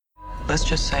Let's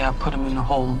just say I put him in the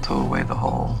hole and threw away the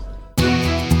hole.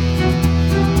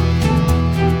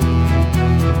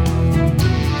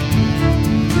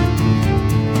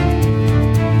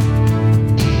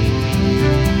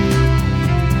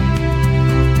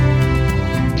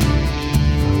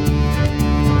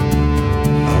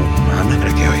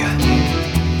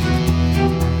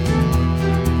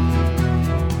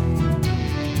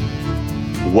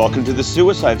 Welcome to the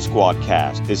Suicide Squad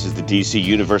cast. This is the DC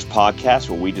Universe podcast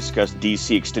where we discuss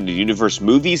DC Extended Universe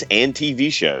movies and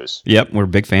TV shows. Yep, we're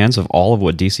big fans of all of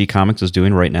what DC Comics is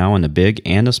doing right now on the big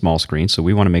and the small screen, so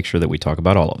we want to make sure that we talk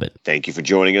about all of it. Thank you for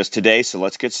joining us today, so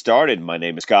let's get started. My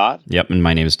name is Scott. Yep, and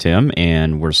my name is Tim,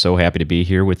 and we're so happy to be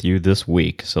here with you this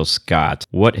week. So, Scott,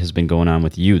 what has been going on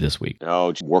with you this week?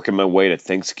 Oh, just working my way to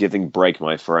Thanksgiving break,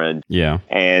 my friend. Yeah.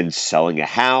 And selling a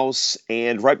house,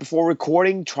 and right before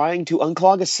recording, trying to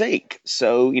unclog a sink.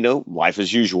 So, life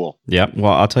as usual. Yep.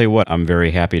 Well, I'll tell you what, I'm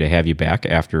very happy to have you back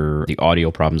after the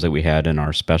audio problems that we had in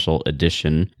our special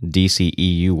edition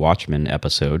DCEU Watchmen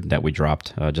episode that we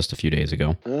dropped just a few days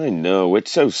ago. I know.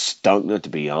 It's so stunk not to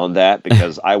be on that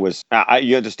because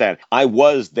you understand, I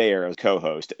was there as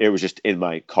co-host. It was just in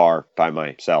my car by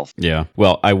myself. Yeah.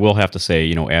 Well, I will have to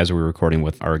say, as we were recording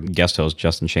with our guest host,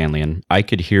 Justin Shanlian, I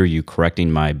could hear you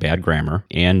correcting my bad grammar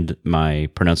and my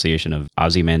pronunciation of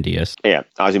Ozymandias. Yeah,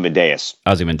 Ozymandias.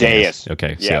 Ozymandias.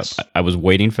 Okay, yes. So I was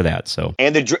waiting for that. So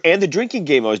and the drinking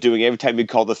game I was doing every time you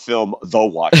call the film The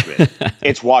Watchmen.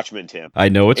 It's Watchmen, Tim. I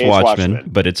know it's Watchmen,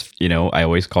 but it's I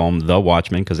always call him The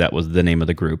Watchmen because that was the name of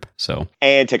the group. So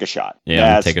and take a shot. Yeah,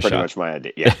 that's take a pretty shot. much my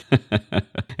idea. Yeah.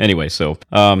 Anyway, so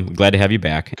glad to have you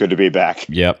back. Good to be back.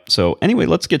 Yep. So anyway,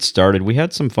 let's get started. We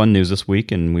had some fun news this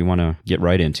week, and we want to get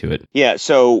right into it. Yeah.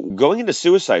 So going into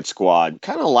Suicide Squad,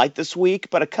 kind of light this week,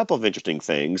 but a couple of interesting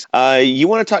things. You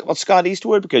want to talk about Scott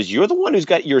Eastwood because you're the one who's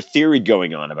got your theory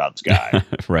going on about this guy.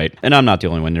 Right. And I'm not the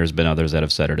only one. There's been others that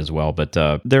have said it as well. But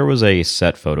there was a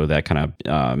set photo that kind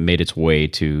of made its way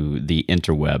to the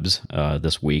interwebs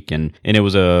this week. And it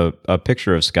was a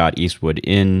picture of Scott Eastwood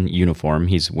in uniform.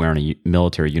 He's wearing a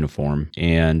military uniform.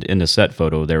 And in the set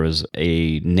photo, there was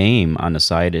a name on the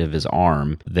side of his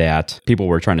arm that people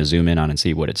were trying to zoom in on and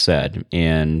see what it said.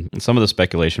 And some of the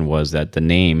speculation was that the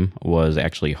name was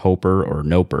actually Hoper or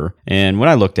Noper. And when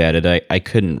I looked at it, I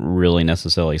couldn't really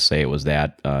necessarily say it was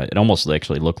that. It almost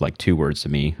actually looked like two words to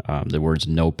me, the words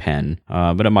no pen,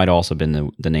 but it might also have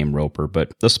been the name Roper.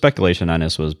 But the speculation on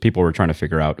this was people were trying to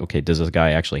figure out, okay, does this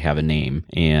guy actually have a name?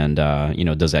 And,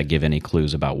 does that give any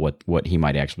clues about what he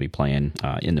might actually be playing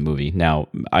in the movie? Now,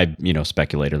 I,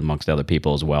 speculated amongst other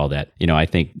people as well that, I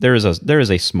think there is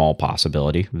a small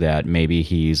possibility that maybe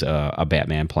he's a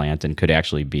Batman plant and could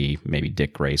actually be maybe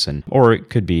Dick Grayson, or it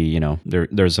could be,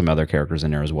 there's some other characters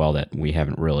in there as well that we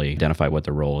haven't really identified what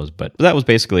the role is. But that was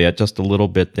basically it, just a little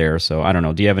bit there. So I don't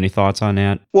know. Do you have any thoughts on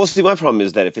that? Well, see, my problem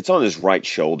is that if it's on his right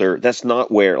shoulder, that's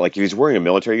not where, like, if he's wearing a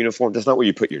military uniform, that's not where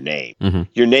you put your name. Mm-hmm.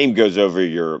 Your name goes over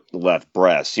your left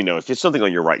breast. If it's something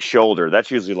on your right shoulder,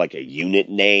 that's usually like a unit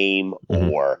name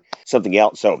or something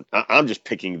else. So I'm just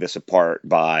picking this apart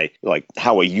by, like,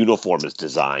 how a uniform is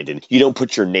designed, and you don't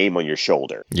put your name on your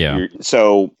shoulder. Yeah.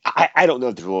 So I don't know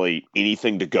if there's really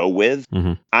anything to go with.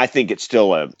 Mm-hmm. I think it's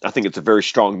a very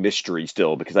strong mystery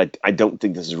still, because I don't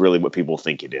think this is really what people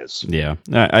think it is. Yeah,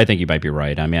 I think you might be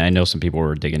right. I mean, I know some people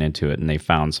were digging into it and they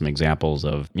found some examples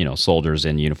of, soldiers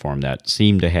in uniform that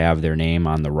seem to have their name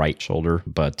on the right shoulder.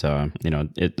 But,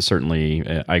 it certainly,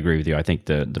 I agree with you. I think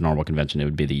the normal convention, it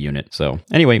would be the unit. So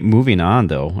anyway, moving on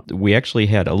though, we actually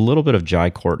had a little bit of Jai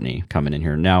Courtney coming in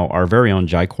here. Now, our very own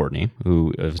Jai Courtney,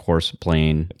 who is of course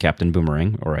playing Captain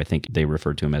Boomerang, or I think they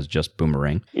refer to him as just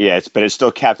Boomerang. Yeah, but it's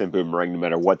still Captain Boomerang no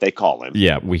matter what they call him.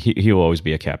 Yeah, he will always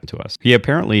be a captain to us. He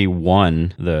apparently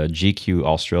won the GQ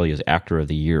Australia's Actor of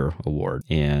the Year award.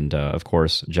 And of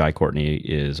course, Jai Courtney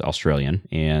is Australian.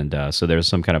 And so there's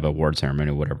some kind of award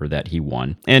ceremony or whatever that he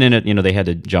won. And in it, they had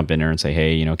to jump in there and say,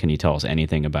 hey, can you tell us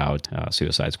anything about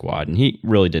Suicide Squad? And he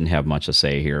really didn't have much to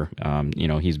say here.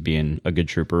 He's being a good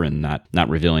trooper and not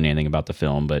revealing anything about the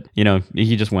film. But,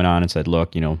 he just went on and said,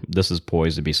 look, this is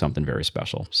poised to be something very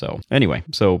special. So anyway,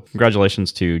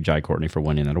 congratulations to Jai Courtney for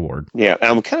winning that award. Yeah,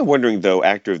 I'm kind of wondering, though,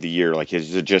 Actor of the Year, like,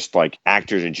 is it just like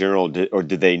actors in general, or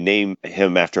did they name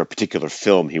him after a particular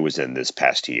film he was in this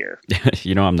past year?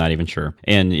 I'm not even sure.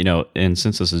 And, and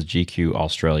since this is GQ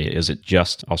Australia, is it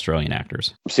just Australian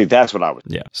actors? See, that's what I was.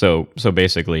 Yeah. So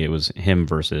basically it was him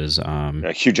versus...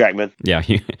 Hugh Jackman. Yeah,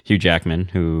 Hugh Jackman,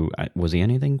 who... was he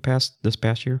anything past this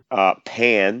past year?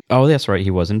 Pan. Oh, that's right.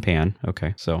 He was in Pan.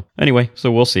 Okay. So anyway,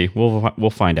 we'll see. We'll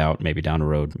find out maybe down the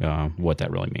road what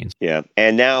that really means. means. Yeah.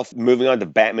 And now moving on to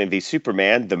Batman v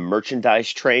Superman, the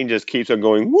merchandise train just keeps on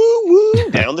going woo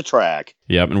woo down the track.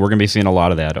 Yep, and we're going to be seeing a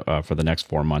lot of that for the next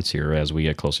 4 months here as we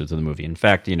get closer to the movie. In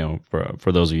fact,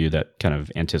 for those of you that kind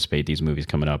of anticipate these movies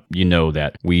coming up,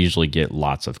 that we usually get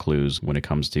lots of clues when it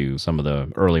comes to some of the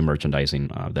early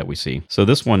merchandising that we see. So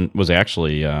this one was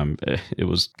actually, it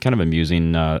was kind of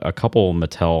amusing. A couple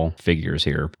Mattel figures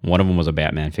here. One of them was a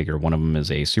Batman figure. One of them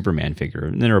is a Superman figure,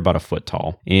 and they're about a foot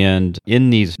tall. And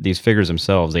in these figures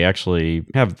themselves, they actually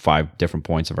have 5 different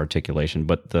points of articulation,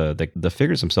 but the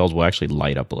figures themselves will actually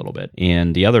light up a little bit.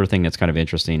 And the other thing that's kind of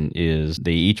interesting is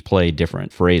they each play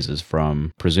different phrases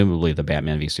from presumably the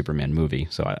Batman v Superman movie.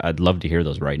 So I'd love to hear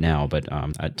those right now, but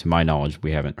to my knowledge,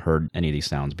 we haven't heard any of these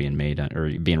sounds being made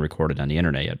or being recorded on the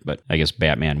internet yet. But I guess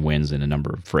Batman wins in a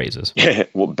number of phrases.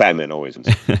 Well, Batman always wins.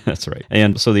 That's right.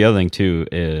 And so the other thing too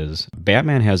is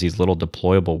Batman has these little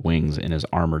deployable wings in his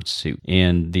armored suit,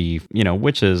 and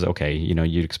which is okay.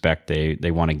 You'd expect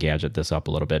they want to gadget this up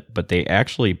a little bit, but they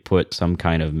actually put some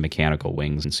kind of mechanical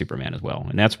wings in Superman as well,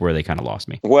 and that's where they kind of lost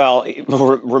me. Well,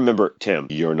 remember, Tim,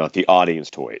 you're not the audience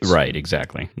toys. Right,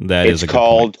 exactly. It's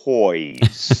called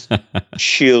toys.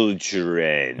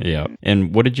 Children. Yeah.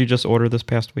 And what did you just order this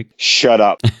past week? Shut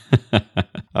up.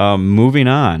 Moving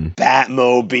on.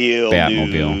 Batmobile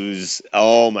news.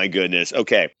 Oh my goodness.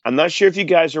 Okay. I'm not sure if you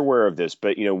guys are aware of this,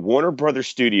 but Warner Brothers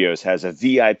Studios has a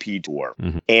VIP tour.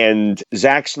 Mm-hmm. And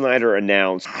Zack Snyder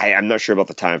announced, I'm not sure about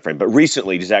the time frame, but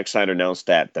recently Zack Snyder announced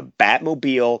that the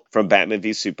Batmobile from Batman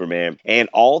v Superman and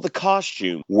all the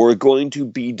costume were going to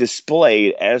be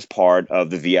displayed as part of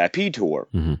the VIP tour.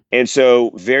 Mm-hmm. And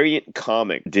so Variant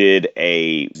Comic did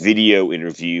a video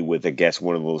interview with, I guess,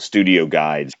 one of the studio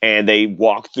guides, and they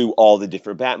walked through all the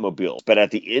different Batmobiles. But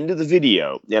at the end of the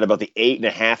video, at about the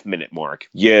 8.5 minute mark,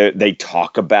 they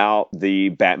talk about the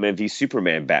Batman v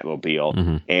Superman Batmobile,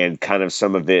 mm-hmm. and kind of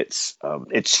some of its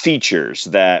features,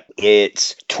 that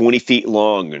it's 20 feet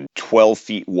long and 12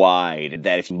 feet wide, and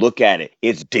that if you look at it,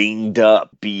 it's dinged up,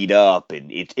 beat up,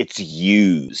 and it's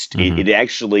used. Mm-hmm. It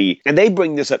actually, and they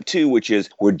bring this up too, which is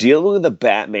we're dealing with a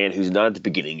Batman who's not at the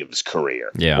beginning of his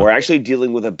career. Yeah. We're actually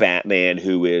dealing with a Batman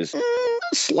who is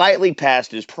slightly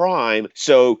past his prime,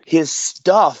 so his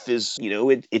stuff is,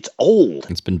 it's old.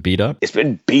 It's been beat up. It's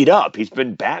been beat up. He's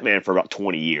been Batman for about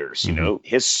 20 years, mm-hmm.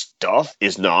 His stuff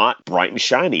is not bright and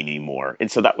shiny anymore,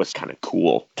 and so that was kind of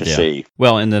cool to see.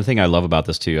 Well, and the thing I love about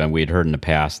this too, and we had heard in the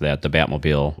past that the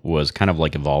Batmobile was kind of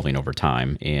like evolving over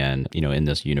time, and in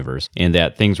this universe, and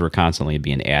that things were constantly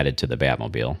being added to the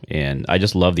Batmobile. And I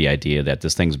just love the idea that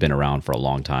this thing's been around for a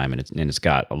long time, and it's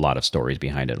got a lot of stories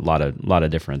behind it, a lot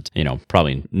of different,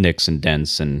 probably nicks and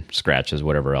dents and scratches,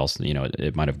 whatever else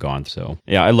it might have gone. So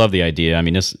yeah, I love the idea. I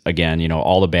mean, this again,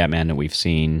 all the Batman that we've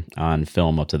seen on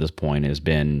film up to this point has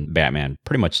been Batman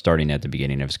pretty much starting at the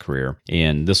beginning of his career,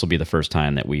 and this will be the first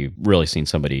time that we've really seen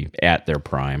somebody at their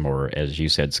prime, or as you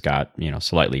said, Scott,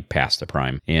 slightly past the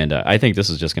prime. And I think this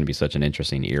is just going to be such an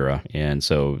interesting era, and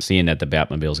so seeing that the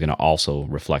Batmobile is going to also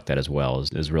reflect that as well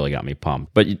has really got me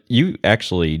pumped. But you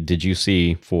actually, did you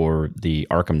see for the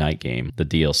Arkham Knight game, the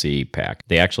DLC pack,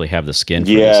 they actually have the skin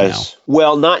for this now?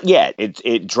 Well, not yet.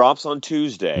 It drops on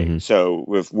Tuesday, mm-hmm. so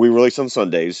we release on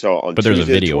Sundays. So on but Tuesday, there's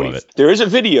a video of it. There is a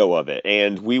video of it,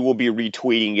 and we will be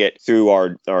retweeting it through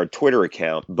our Twitter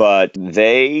account. But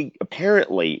they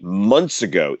apparently months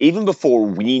ago, even before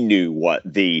we knew what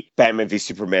the Batman v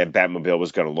Superman Batmobile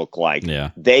was going to look like,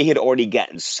 they had already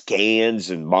gotten scans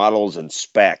and models and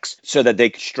specs so that they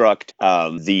construct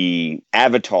the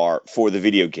avatar for the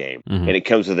video game. Mm-hmm. And it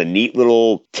comes with a neat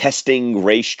little testing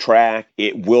racetrack.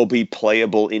 It will be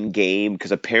playable in game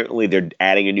because apparently they're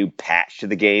adding a new patch to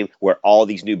the game where all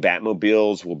these new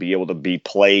Batmobiles will be able to be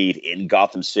played in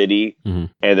Gotham City. Mm-hmm.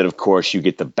 And then, of course, you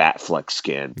get the Batflex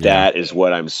skin. Yeah. That is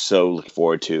what I'm so looking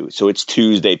forward to. So it's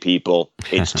Tuesday, people.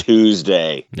 It's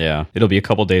Tuesday. Yeah. It'll be a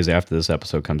couple days after this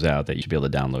episode comes out that you should be able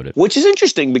to download it. Which is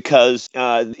interesting because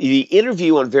the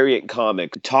interview on Variant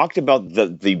Comic talked about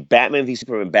the Batman v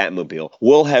Superman Batmobile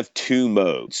will have 2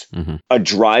 modes. Mm-hmm. A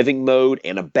driving mode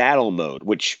and a battle mode,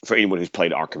 which for anyone who's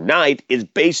played Arkham Knight is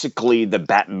basically the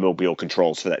Batmobile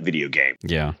controls for that video game.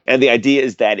 Yeah. And the idea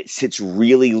is that it sits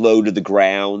really low to the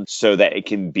ground so that it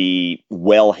can be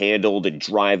well handled and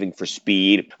driving for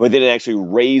speed, but then it actually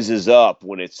raises up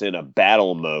when it's in a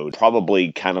battle mode,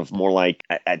 probably kind of more like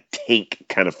a tank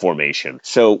kind of formation.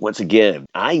 So once again,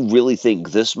 I really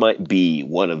think this might be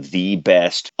one of the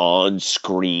best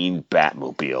on-screen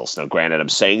Batmobiles. Now, granted, I'm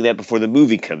saying that before the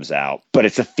movie comes out, but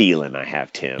it's a feeling. feeling I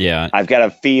have, Tim. Yeah. I've got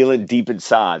a feeling deep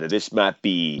inside that this might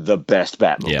be the best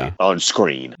Batmobile on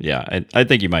screen. Yeah, I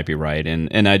think you might be right.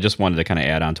 And I just wanted to kind of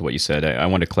add on to what you said. I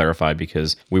wanted to clarify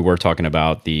because we were talking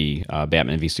about the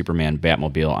Batman v Superman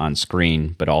Batmobile on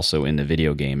screen, but also in the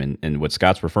video game. And what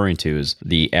Scott's referring to is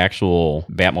the actual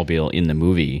Batmobile in the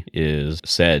movie is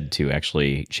said to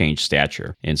actually change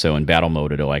stature. And so in battle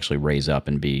mode, it'll actually raise up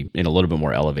and be a little bit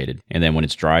more elevated. And then when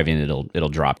it's driving, it'll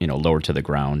drop, lower to the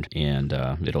ground, and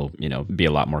it'll, be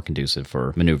a lot more conducive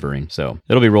for maneuvering. So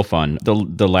it'll be real fun.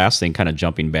 The last thing, kind of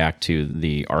jumping back to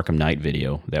the Arkham Knight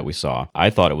video that we saw, I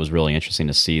thought it was really interesting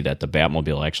to see that the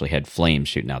Batmobile actually had flames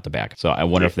shooting out the back. So I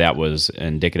wonder if that was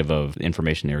indicative of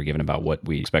information they were given about what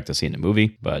we expect to see in the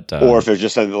movie. But or if it's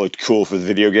just something that looked cool for the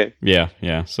video game.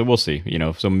 Yeah. So we'll see.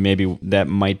 So maybe that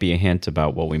might be a hint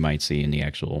about what we might see in the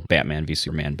actual Batman v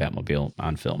Superman Batmobile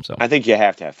on film. So I think you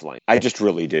have to have flame. I just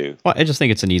really do. Well, I just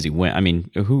think it's an easy win. I mean,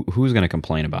 who's going to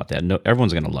complain about that? No,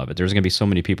 everyone's going to love it. There's going to be so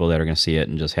many people that are going to see it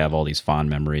and just have all these fond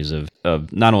memories of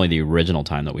not only the original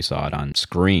time that we saw it on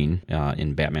screen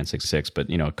in Batman 66, but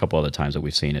a couple other times that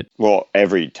we've seen it. Well,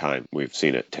 every time we've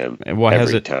seen it, Tim. Well,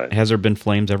 has there been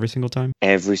flames every single time?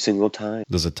 Every single time.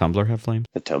 Does the tumbler have flames?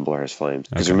 The tumbler has flames.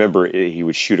 Because remember, he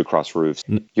would shoot across roofs.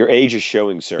 Your age is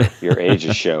showing, sir. Your age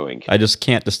is showing. I just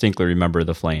can't distinctly remember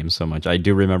the flames so much. I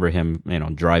do remember him,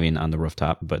 driving on the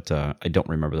rooftop, but I don't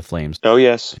remember the flames. Oh,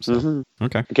 yes. So,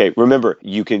 Okay. Okay, remember,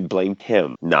 you can blame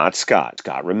him, not Scott.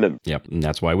 Scott, remember. Yep, and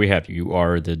that's why we have you. You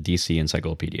are the DC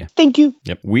encyclopedia. Thank you.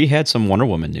 Yep. We had some Wonder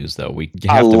Woman news, though. We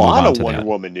have to move on to that. A lot of Wonder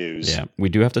Woman news. Yeah, we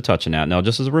do have to touch on that. Now,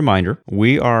 just as a reminder,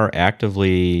 we are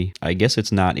actively, I guess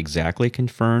it's not exactly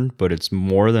confirmed, but it's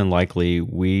more than likely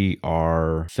we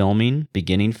are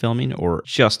beginning filming, or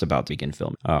just about to begin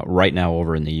filming right now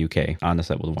over in the UK on the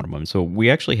set with Wonder Woman. So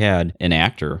we actually had an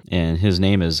actor, and his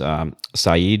name is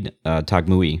Saeed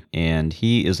Taghmoui, and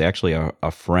he is actually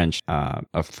a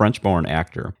French-born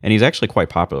actor, and he's actually quite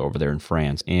popular over there in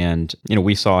France. And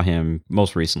we saw him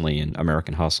most recently in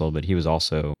American Hustle, but he was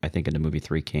also, I think, in the movie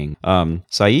Three King.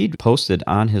 Saeed posted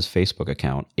on his Facebook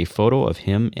account a photo of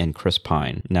him and Chris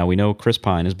Pine. Now we know Chris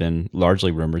Pine has been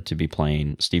largely rumored to be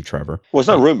playing Steve Trevor. Well, it's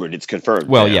not rumored; it's confirmed.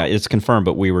 Well, yeah, it's confirmed,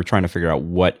 but we were trying to figure out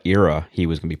what era he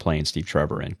was going to be playing Steve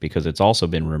Trevor in, because it's also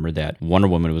been rumored that Wonder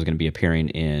Woman was going to be appearing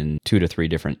in 2 to 3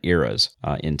 different eras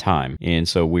in time. And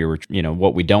so we were,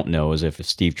 what we don't know is if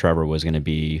Steve Trevor was going to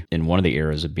be in one of the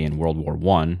eras of being World War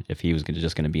I, if he was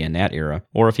just going to be in that era,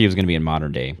 or if he was going to be in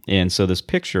modern day. And so this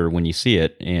picture, when you see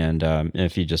it, and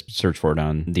if you just search for it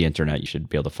on the internet, you should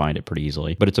be able to find it pretty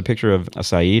easily. But it's a picture of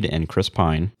Saeed and Chris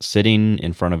Pine sitting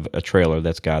in front of a trailer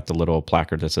that's got the little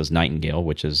placard that says Nightingale,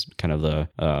 which is kind of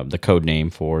the code name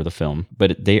for the film.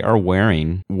 But they are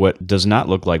wearing what does not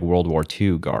look like World War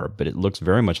II garb, but it looks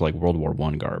very much like World War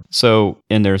I garb. So,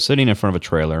 and they're sitting in front of a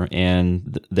trailer,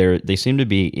 and they seem to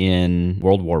be in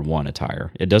World War I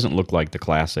attire. It doesn't look like the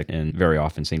classic and very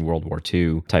often seen World War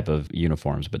II type of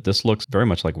uniforms, but this looks very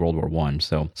much like World War I.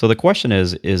 So the question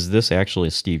is this actually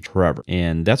Steve Trevor?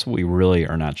 And that's what we really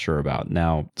are not sure about.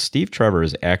 Now, Steve Trevor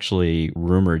is actually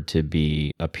rumored to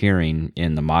be appearing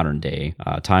in the modern day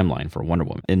timeline for Wonder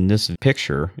Woman. In this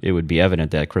picture, it would be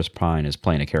evident that Chris Pine is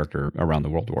playing a character around the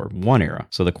World War I era.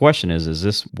 So the question is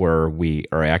this where we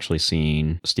are actually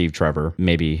seeing Steve Trevor,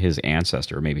 maybe his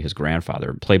ancestor, maybe his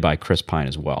grandfather, played by Chris Pine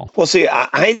as well? Well, see,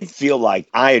 I feel like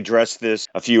I addressed this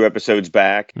a few episodes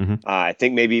back. I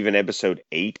think maybe even episode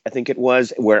 8, I think it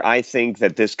was, where I think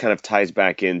that this kind of ties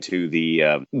back into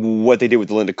the what they did with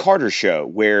the Linda Carter show,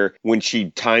 where when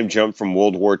she time jumped from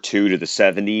World War II to the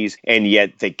 70s, and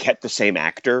yet they kept the same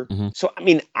actor. So, I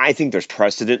mean, I think there's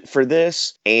precedent for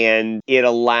this, and it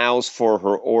allows for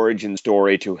her origin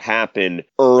story to happen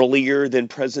earlier than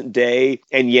present day,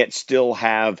 and yet still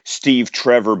have Steve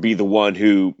Trevor be the one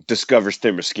who discovers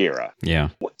Themyscira. Yeah.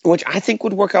 Which I think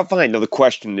would work out fine. Now, the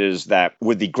question is that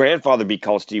would the grandfather be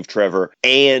called Steve Trevor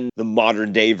and the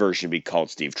modern day version be called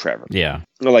Steve Trevor? Yeah.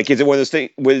 Like, is it one of those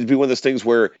things? Would it be one of those things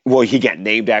where, well, he got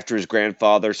named after his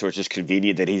grandfather, so it's just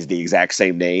convenient that he's the exact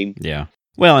same name? Yeah.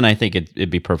 Well, and I think it'd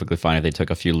be perfectly fine if they took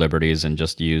a few liberties and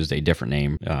just used a different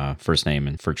name, first name,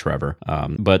 and for Trevor.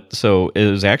 But so it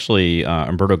was actually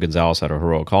Humberto Gonzalez out of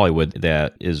Heroic Hollywood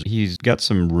he's got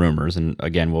some rumors, and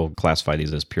again, we'll classify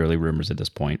these as purely rumors at this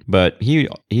point. But he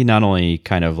not only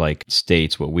kind of like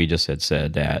states what we just had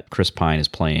said, that Chris Pine is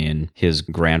playing his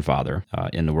grandfather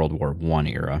in the World War I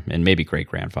era, and maybe great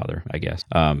grandfather, I guess.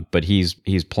 But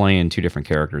he's playing 2 different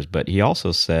characters. But he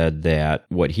also said that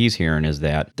what he's hearing is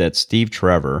that Steve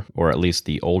Trevor, or at least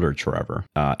the older Trevor,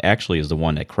 actually is the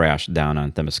one that crashed down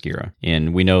on Themyscira.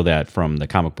 And we know that from the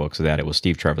comic books that it was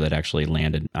Steve Trevor that actually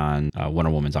landed on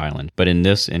Wonder Woman's island. But in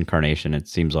this incarnation, it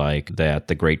seems like that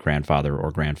the great-grandfather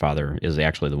or grandfather is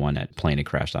actually the one that plane had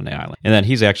crashed on the island. And then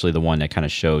he's actually the one that kind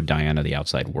of showed Diana the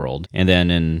outside world. And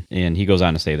then and he goes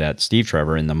on to say that Steve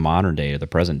Trevor in the modern day or the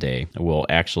present day will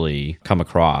actually come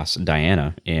across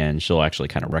Diana, and she'll actually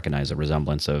kind of recognize a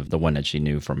resemblance of the one that she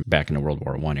knew from back in the World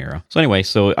War I era. So anyway,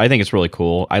 so I think it's really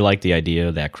cool. I like the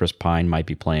idea that Chris Pine might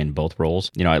be playing both roles.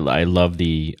 You know, I love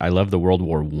the World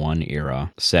War I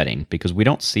era setting because we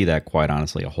don't see that quite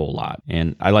honestly a whole lot.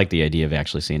 And I like the idea of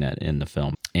actually seeing that in the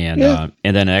film. And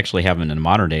and then actually having him in the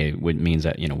modern day means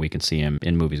that, you know, we can see him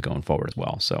in movies going forward as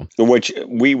well. So, which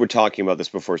we were talking about this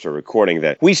before we started recording,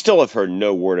 that we still have heard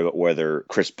no word about whether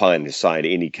Chris Pine has signed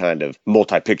any kind of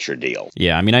multi-picture deal.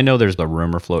 Yeah, I mean, I know there's the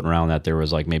rumor floating around that there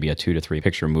was like maybe a 2 to 3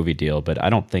 picture movie deal, but I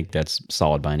don't think that's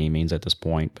solid by any means at this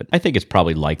point. But I think it's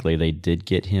probably likely they did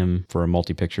get him for a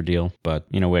multi-picture deal. But,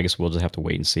 you know, I guess we'll just have to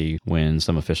wait and see when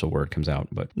some official word comes out.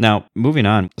 But now, moving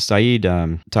on, Saeed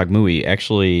Taghmaoui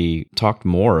actually talked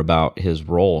more about his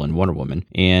role in Wonder Woman.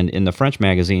 And in the French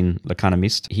magazine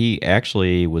L'Economiste, he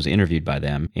actually was interviewed by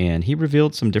them, and he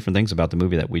revealed some different things about the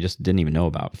movie that we just didn't even know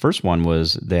about. The first one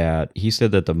was that he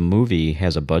said that the movie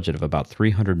has a budget of about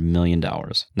 $300 million.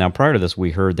 Now, prior to this,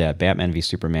 we heard that Batman v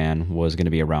Superman was going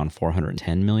to be around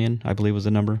 $410 million, I believe was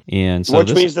the number. And so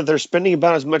which means that they're spending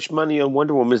about as much money on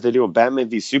Wonder Woman as they do on Batman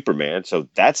v Superman, so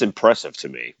that's impressive to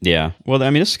me. Yeah. Well, I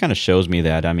mean, this kind of shows me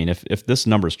that, I mean, if this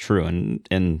number is true,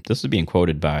 and this is being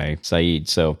quoted by Saeed,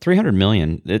 so $300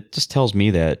 million, it just tells me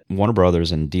that Warner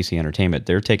Brothers and DC Entertainment,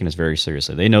 they're taking this very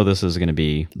seriously. They know this is going to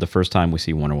be the first time we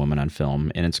see Wonder Woman on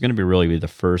film, and it's going to be really the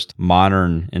first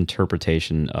modern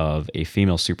interpretation of a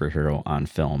female superhero on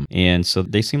film. And so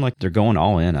they seem like they're going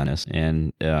all in on this.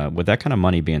 And with that kind of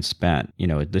money being spent, you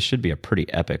know, this should be a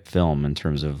pretty epic film in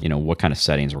terms of, you know, what kind of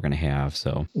settings we're going to have.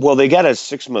 So, well, they got a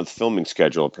 6-month filming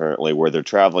schedule apparently, where they're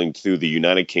traveling through the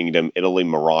United Kingdom, Italy,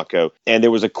 Morocco, and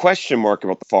there was a question mark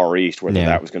about the Far East, whether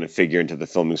that was going to figure into the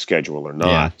filming schedule or not.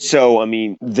 Yeah. So, I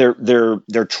mean,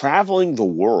 they're traveling the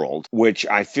world, which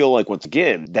I feel like, once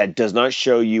again, that does not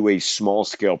show you a small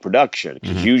scale production.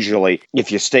 Because usually,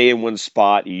 if you stay in one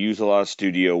spot, you use a lot of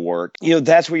studio work, you know,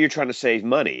 that's where you're trying to save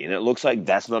money. And it looks like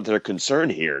that's not their concern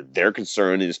here. Their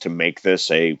concern is to make this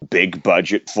a big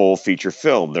budget, full feature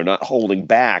film. They're not holding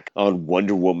back on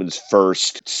Wonder Woman's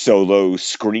first solo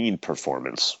screen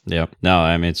performance. Yep. No,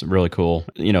 I mean, it's really cool.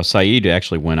 You know, Saeed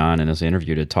actually went on in this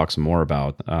interview to talk some more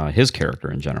about his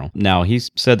character in general. Now, he's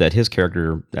said that his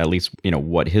character, at least, you know,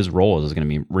 what his role is going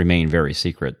to remain very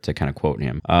secret, to kind of quote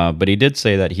him. But he did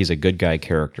say that he's a good guy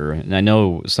character. And I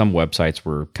know some websites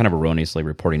were kind of erroneously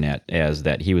reporting that as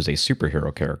that he was a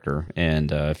superhero character.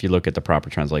 And if you look at the proper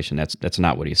translation, that's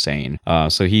not what he's saying.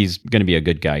 So he's going to be a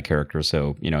good guy character.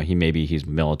 So, you know, he's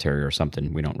military or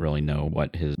something. We don't really know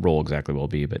what his role exactly will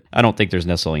be, but I don't think there's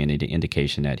necessarily any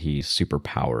indication that he's super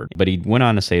powered. But he went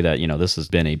on to say that, you know, this has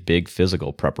been a big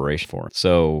physical preparation for it.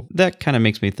 So that kind of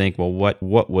makes me think, well,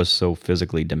 what was so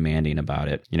physically demanding about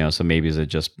it? You know, so maybe is it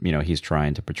just, you know, he's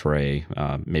trying to portray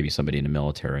maybe somebody in the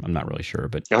military? I'm not really sure,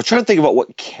 but I was trying to think about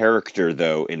what character,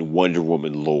 though, in Wonder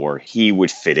Woman lore he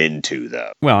would fit into,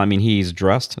 though. Well, I mean, he's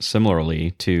dressed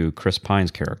similarly to Chris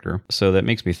Pine's character, so that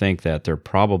makes me think that they're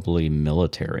probably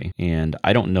military. And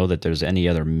I don't know that there's any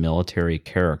other military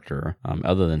character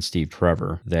other than Steve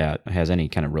Trevor that has any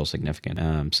kind of real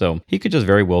significance. So he could just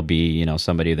very well be, you know,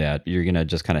 somebody that you're going to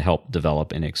just kind of help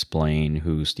develop and explain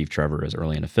who Steve Trevor is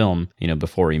early in the film, you know,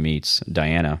 before he meets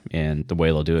Diana. And the way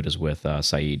they'll do it is with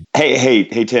Saeed. Hey,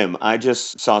 Tim, I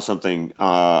just saw something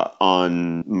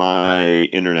on my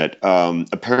internet.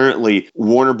 Apparently,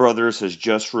 Warner Brothers has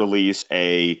just released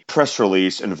a press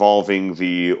release involving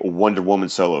the Wonder Woman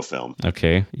solo film.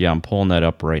 Okay. Yeah, I'm pulling that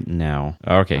up right now.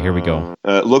 Okay, here we go.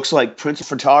 Looks like print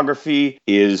photography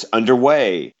is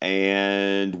underway,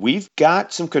 and we've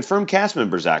got some confirmed cast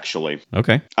members, actually.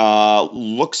 Okay.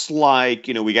 Looks like,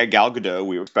 you know, we got Gal Gadot.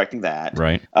 We were expecting that.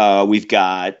 Right. We've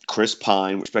got Chris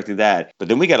Pine. We're expecting that. But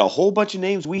then we got a whole bunch of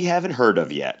names we haven't heard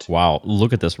of yet. Wow.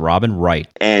 Look at this. Robin Wright.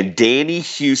 And Danny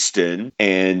Houston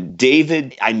and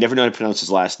David, I never know how to pronounce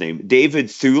his last name, David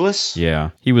Thewlis. Yeah.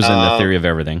 He was in The Theory of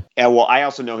Everything. And well, I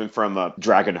also know him from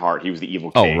Dragonheart. He was the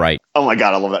evil king. Oh, right. Oh my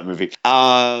god, I love that movie.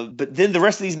 But then the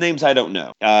rest of these names I don't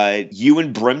know.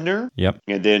 Ewan Bremner. Yep.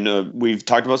 And then we've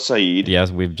talked about Saeed.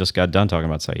 Yes, we've just got done talking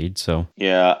about Saeed. So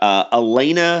Yeah.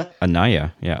 Elena.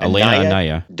 Anaya. Yeah, Elena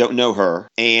Anaya. Don't know her.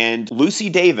 And Lucy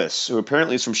Davis, who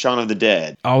apparently is from Shaun of the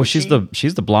Dead. Oh, she's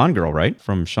the blonde girl, right?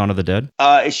 From Shaun of the Dead?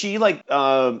 Is she like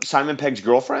Simon Pegg's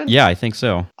girlfriend? Yeah, I think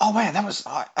so. Oh man,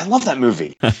 I love that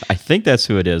movie. I think that's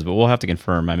who it is, but we'll have to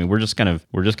confirm. I mean, we're just kind of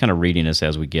reading this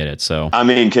as we get it. So I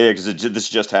mean, because this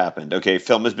just happened. Okay,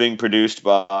 film is being produced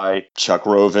by Chuck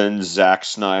Roven, Zack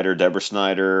Snyder, Deborah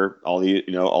Snyder, all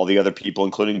the other people,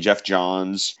 including Jeff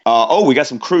Johns. We got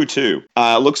some crew too.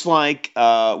 Looks like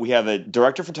we have a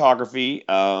director of photography,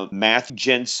 Matt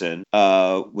Jensen,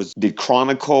 did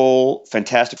Chronicle,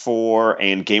 Fantastic Four,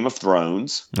 and Game of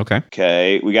Thrones.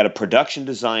 Okay, we got a production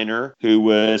designer who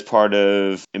was part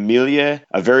of Emilia,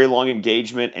 A Very Long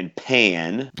Engagement, and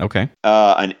Pan. Okay.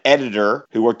 An editor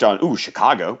who worked on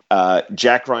Chicago,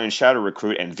 Jack Ryan Shadow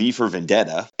Recruit, and V for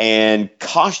Vendetta, and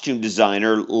costume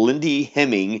designer Lindy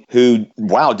Hemming, who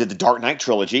did the Dark Knight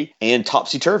trilogy and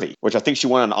Topsy Turvy, which I think she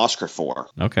won an Oscar for.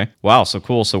 Okay. Wow. So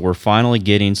cool. So we're finally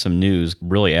getting some news,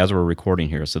 really, as we're recording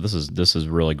here. So this is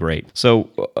really great. So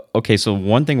okay. So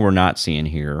one thing we're not seeing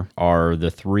here are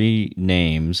the three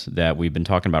names that we've been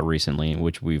talking about recently,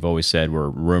 which we've always said were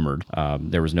rumored.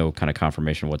 There was no kind of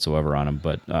confirmation whatsoever on them,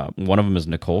 but one of them is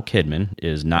Nicole Kidman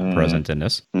is not present in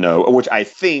this. No, which I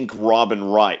think Robin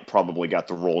Wright probably got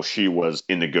the role she was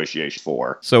in negotiation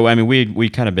for. So, I mean, we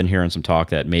kind of been hearing some talk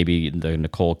that maybe the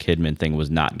Nicole Kidman thing was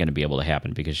not going to be able to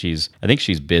happen because I think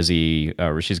she's busy,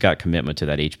 or she's got commitment to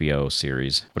that HBO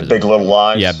series. Big Little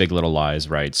Lies? Yeah, Big Little Lies,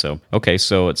 right. So, okay,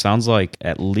 so it sounds like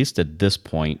at least at this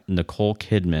point, Nicole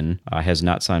Kidman has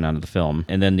not signed on to the film.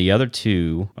 And then the other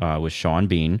two was Sean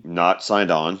Bean. Not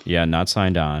signed on. Yeah, not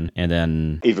signed on. And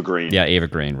then Eva Green. Yeah, Eva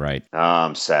Green, right.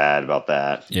 I'm sad about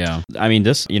that. Yeah. I mean,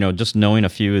 this, just knowing a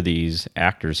few of these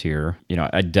actors here,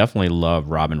 I definitely love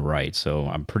Robin Wright, so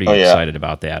I'm pretty excited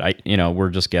about that. We're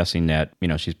just guessing that,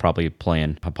 she's probably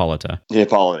playing Hippolyta.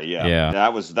 Hippolyta, yeah. Yeah.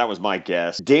 That was my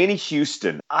guess. Danny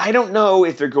Houston. I don't know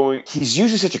if he's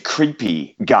usually such a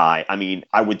creepy guy. I mean,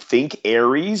 I would think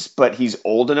Ares, but he's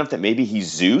old enough that maybe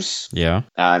he's Zeus. Yeah.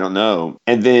 I don't know.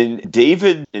 And then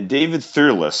David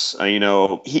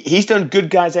Thurles, he's done good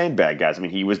guys and bad guys. I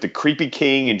mean, he was the creepy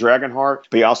king in Dragonheart,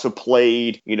 but he also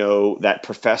played, that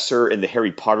professor in the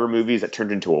Harry Potter movies that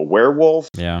turned into a werewolf.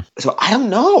 Yeah. So I don't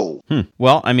know.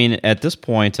 Well, I mean, at this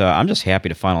point, I'm just happy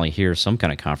to finally hear some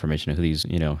kind of confirmation of who these,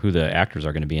 who the actors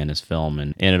are going to be in this film.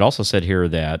 And it also said here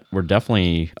that we're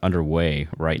definitely underway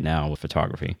right now with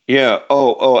photography. Yeah.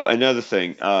 Oh, another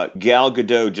thing. Gal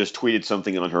Gadot just tweeted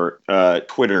something on her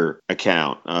Twitter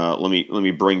account. Let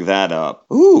me bring that up.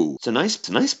 Ooh, it's a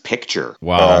nice picture.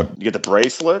 Wow. You get the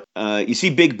bracelet. You see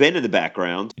Big Ben in the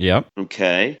background. Yep.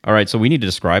 Okay. All right, so we need to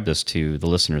describe this to the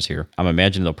listeners here. I'm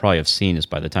imagining they'll probably have seen this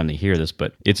by the time they hear this,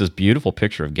 but it's this beautiful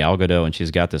picture of Gal Gadot, and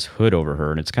she's got this hood over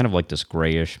her, and it's kind of like this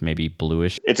grayish, maybe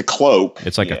bluish. It's a cloak.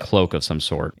 It's like a cloak of some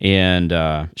sort.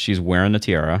 And she's wearing the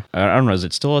tiara. I don't know, is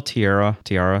it still a tiara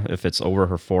if it's over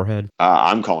her forehead?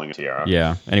 I'm calling it tiara.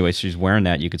 Yeah. Anyway, she's wearing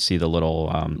that. You could see the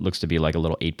little, looks to be like a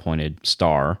little 8-pointed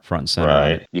star front and center.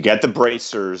 Right. You got the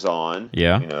bracers on.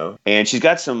 Yeah. And she's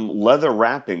got some leather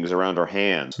wrappings around her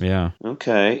hands. Yeah.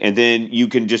 Okay. And then you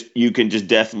can just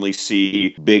definitely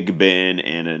see Big Ben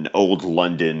and an old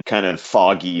London kind of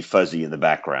foggy, fuzzy in the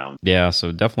background. Yeah,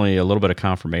 so definitely a little bit of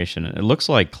confirmation. It looks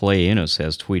like Clay Enos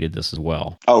has tweeted this as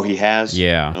well. Oh, he has?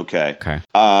 Yeah. Okay. Okay.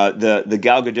 The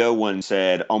Gal Gadot one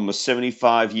said, almost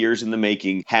 75 years in the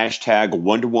making, #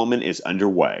 Wonder Woman is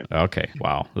underway. Okay.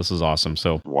 Wow. This is awesome.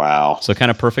 So wow. So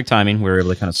kind of perfect timing. We were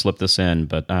able to kind of slip this in,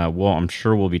 but I'm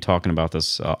sure we'll be talking about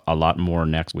this a lot more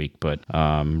next week, but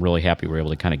I'm really happy we're able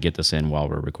to kind of get this in while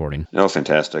we're recording. Oh,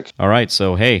 fantastic. All right.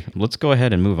 So, hey, let's go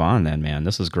ahead and move on then, man.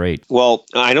 This is great. Well,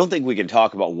 I don't think we can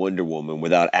talk about Wonder Woman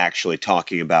without actually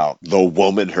talking about the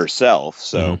woman herself.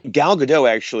 So Gal Gadot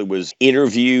actually was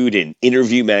interviewed in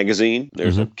Interview magazine.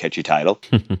 There's a catchy title.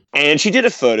 And she did a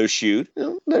photo shoot.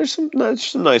 There's some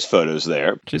nice photos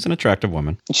there. She's an attractive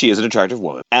woman. She is an attractive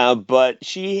woman. But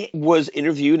she was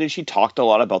interviewed and she talked a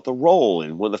lot about the role.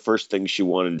 And one of the first things she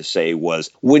wanted to say was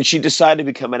when she decided to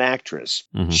become an actress,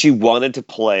 she wanted to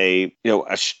play,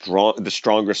 the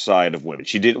stronger side of women.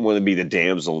 She didn't want to be the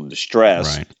damsel in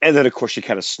distress. Right. And then, of course, she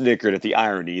kind of snickered at the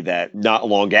irony that not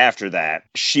long after that,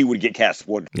 she would get cast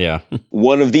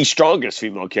one of the strongest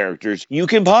female characters you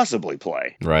can possibly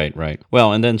play. Right.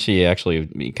 Well, and then she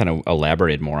actually kind of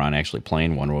elaborated more on actually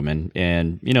playing Wonder Woman.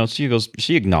 And,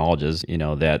 she acknowledges,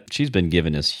 that she's been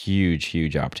given this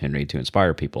huge opportunity to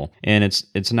inspire people. And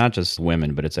it's not just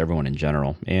women, but it's everyone in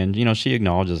general. And, she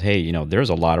acknowledges, hey, there's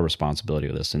a lot of responsibility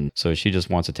with this. And so she just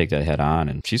wants to take that head on.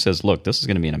 And she says, look, this is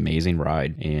going to be an amazing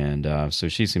ride. And so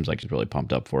she seems like she's really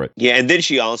pumped up for it. Yeah, and then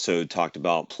she also talked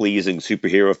about pleasing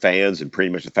superhero fans and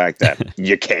pretty much the fact that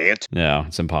you can't. Yeah,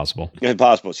 it's impossible.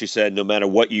 Impossible. She said, no matter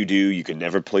what you do, you can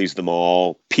never please them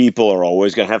all. People are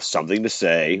always going to have something to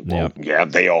say. Well, yeah,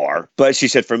 they are. But she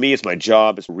said, for me, it's my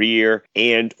job, it's career.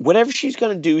 And whatever she's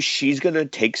going to do, she's going to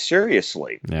take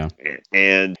seriously. Yeah.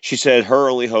 And she said her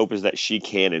only hope is that she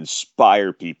can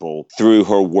inspire people through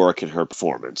her work and her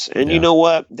performance. And you know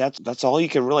what? That's all you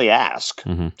can really ask.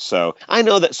 Mm-hmm. So I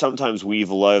know that sometimes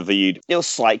we've levied,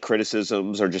 slight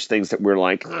criticisms or just things that we're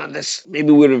like, this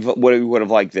maybe we would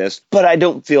have liked this. But I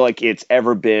don't feel like it's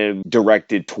ever been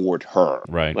directed toward her,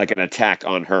 right? Like an attack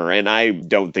on her. And I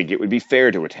don't think it would be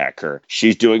fair to attack her.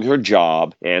 She's doing her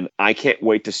job, and I can't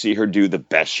wait to see her do the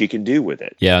best she can do with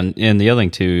it. Yeah, and the other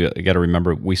thing too, you got to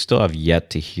remember, we still have yet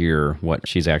to hear what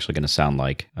she's actually going to sound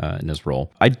like in this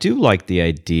role. I do like the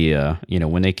idea,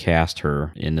 when they cast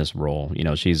her in this role.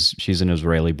 She's an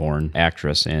Israeli-born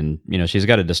actress, and she's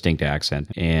got a distinct accent,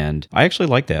 and I actually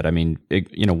like that. I mean,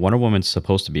 Wonder Woman's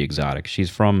supposed to be exotic. She's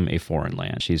from a foreign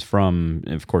land.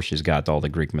 Of course, she's got all the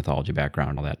Greek mythology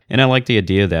background and all that. And I like the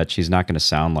idea that she's not going to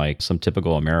sound like some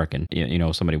typical American,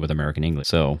 somebody with American English.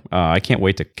 So I can't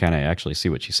wait to kind of actually see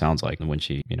what she sounds like when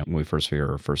when we first hear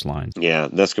her first line. Yeah,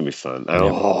 that's going to be fun.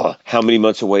 Oh, how many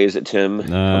months away is it, Tim?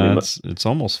 It's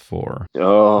almost 4.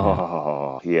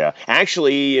 Oh, yeah.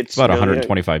 Actually, it's about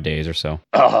 125 days or so.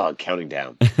 Oh, counting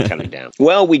down.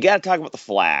 Well, we got to talk about The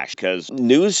Flash because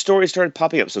news stories started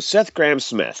popping up. So Seth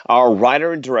Grahame-Smith, our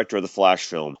writer and director of the Flash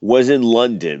film, was in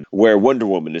London where Wonder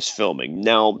Woman is filming.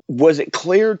 Now, was it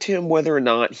clear, Tim, whether or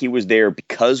not he was there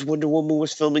because Wonder Woman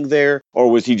was filming there, or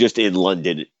was he just in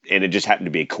London and it just happened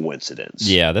to be a coincidence?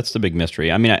 Yeah, that's the big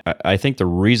mystery. I mean, I think the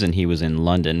reason he was in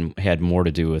London had more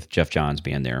to do with Jeff Johns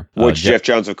being there. Which Jeff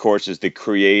Johns, of course, is the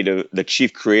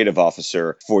chief creative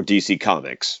officer for DC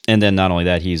Comics. And then not only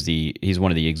that, he's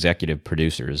one of the executive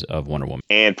producers of Wonder Woman.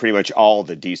 And pretty much all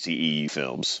the DCEU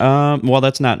films. Well,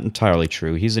 that's not entirely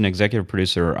true. He's an executive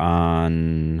producer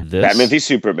on this. Batman v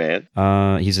Superman.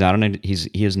 He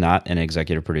is not an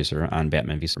executive producer on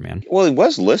Batman v Superman. Well, he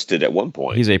was listed at one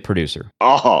point. He's a producer.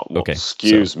 Oh, well, okay.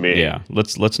 Excuse me. Yeah,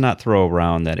 let's not throw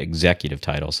around that executive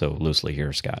title so loosely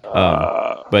here, Scott.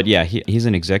 But yeah, he's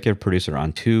an executive producer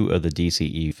on 2 of the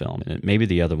DCE films. Maybe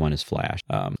the other one is Flash.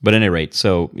 But at any rate,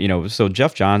 so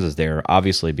Jeff Johns is there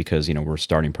obviously because we're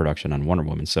starting production on Wonder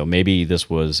Woman. So maybe this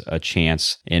was a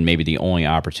chance and maybe the only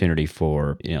opportunity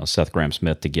for Seth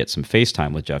Grahame-Smith to get some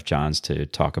FaceTime with Jeff Johns to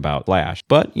talk about Flash.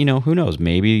 But who knows?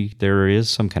 Maybe there is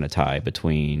some kind of tie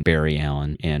between Barry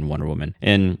Allen and Wonder Woman.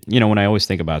 And when I always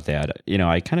think about that,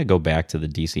 I kind of go back to the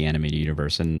DC animated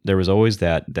universe, and there was always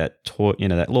that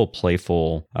little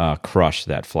playful crush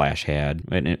that Flash had.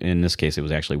 And in this case, it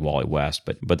was actually Wally West,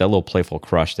 but that little playful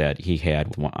crush that he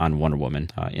had on Wonder Woman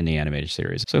in the animated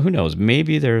series. So who knows?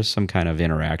 Maybe there's some kind of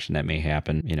interaction that may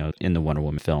happen, in the Wonder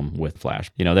Woman film with Flash.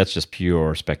 That's just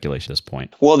pure speculation at this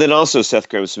point. Well, then also Seth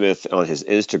Grahame-Smith on his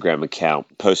Instagram account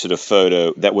posted a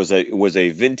photo that was a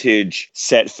vintage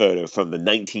set photo from the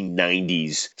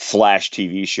 1990s Flash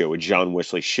TV show with John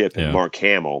Wesley Shipp and Mark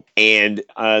Hamill. And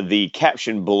the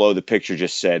caption below the picture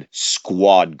just said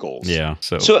squad goals. Yeah.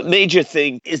 So it made you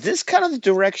think, is this kind of the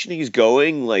direction he's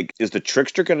going? Like, is the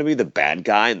Trickster going to be the bad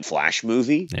guy in the Flash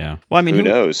movie? Yeah. Well, I mean, who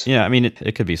knows? Yeah. I mean,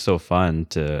 it could be so fun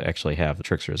to actually have the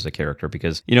Trickster as a character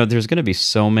because, there's going to be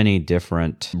so many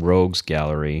different rogues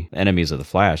gallery enemies of the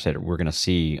Flash that we're going to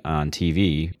see on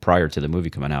TV prior to the movie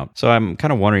coming out. So I'm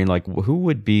kind of wondering, like, who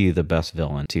would be the best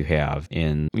villain to have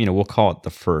in, we'll call it the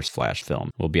first Flash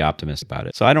film. We'll be optimistic about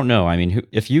it. So I don't know. I mean,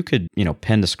 if you could,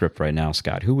 pen the script right now,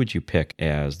 Scott, who would you pick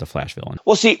as the Flash villain?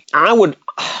 Well, see, I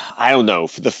don't know.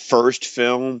 For the first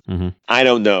film, I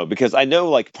don't know. Because I know,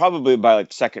 like, probably by,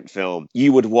 like, second film,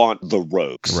 you would want the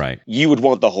rogues. Right. You would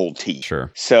want the whole team.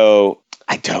 Sure. So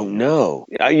I don't know.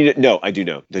 No, I do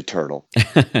know. The Turtle.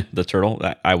 The Turtle?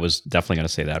 I was definitely going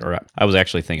to say that. Or I was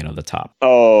actually thinking of the Top.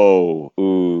 Oh,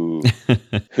 ooh.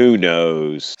 Who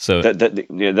knows? So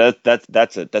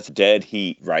that's a dead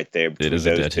heat right there. It is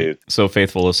a dead heat. So,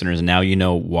 faithful listeners, now you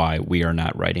know why we are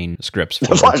not writing scripts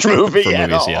for Flash movie for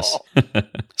movies. Yes.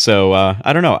 So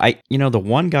I don't know. The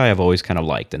one guy I've always kind of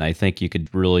liked, and I think you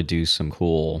could really do some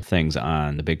cool things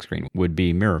on the big screen, would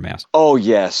be Mirror Mask. Oh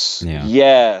yes,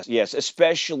 yeah, yes.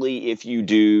 Especially if you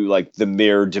do like the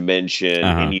mirror dimension,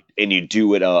 and and you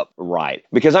do it up right.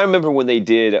 Because I remember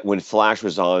when Flash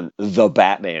was on the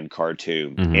Batman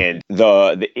cartoon, and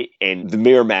the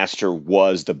Mirror Master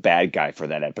was the bad guy for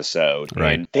that episode.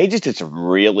 Right. And they just did some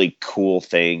really cool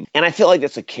thing. And I feel like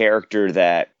that's a character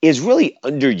that is really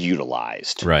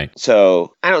underutilized. Right.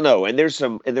 So I don't know. And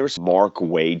there's Mark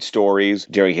Waid stories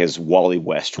during his Wally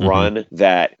West run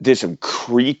that did some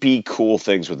creepy, cool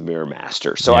things with Mirror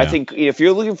Master. So I think if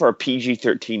you're looking for a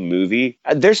PG-13 movie,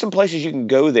 there's some places you can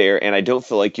go there, and I don't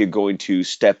feel like you're going to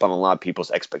step on a lot of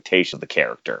people's expectations of the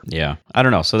character. Yeah, I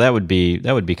don't know. So that would be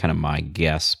kind of my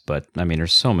guess. But I mean,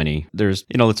 there's so many. There's,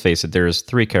 let's face it. There's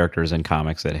 3 characters in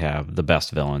comics that have the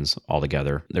best villains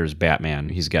altogether. There's Batman.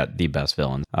 He's got the best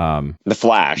villains. The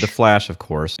Flash. The Flash, of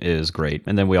course, is great.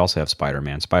 And then we also have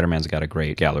Spider-Man. Spider-Man's got a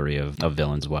great gallery of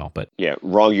villains as well. But yeah,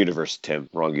 wrong universe, Tim.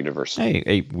 Wrong universe.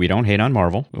 Hey, we don't hate on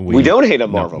Marvel. We don't hate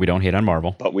on Marvel. No, we don't hate on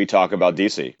Marvel. But we talk about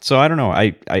DC. So I don't know.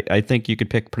 I think you could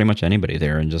pick pretty much anybody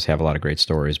there and just have a lot of great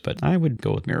stories. But I would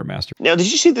go with Mirror Master. Now,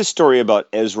 did you see this story about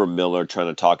Ezra Miller trying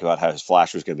to talk about how his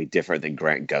Flash was going to be different than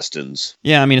Grant Gustin's?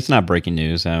 Yeah, I mean, it's not breaking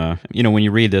news. When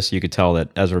you read this, you could tell that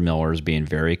Ezra Miller is being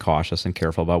very cautious and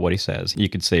careful about what he says. You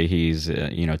could say he's,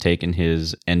 taking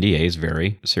his NDAs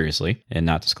very seriously and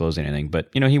not disclosing anything. But,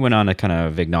 he went on to kind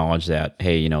of acknowledge that,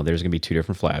 hey, there's going to be 2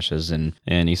 different Flashes. And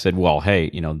he said, well, hey,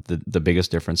 the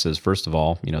biggest difference is, first of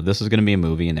all, this is going to be a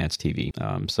movie and that's TV.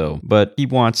 But he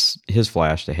wants his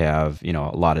Flash to have,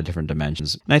 a lot of different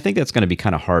dimensions. And I think that's going to be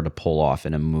kind of hard to pull off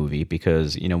in a movie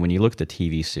because, when you look at the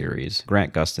TV series,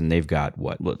 Grant Gustin, they've got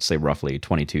let's say roughly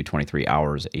 22, 23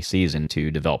 hours a season to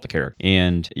develop the character.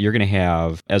 And you're going to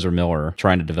have Ezra Miller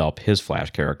trying to develop his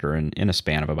Flash character in a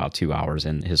span of about 2 hours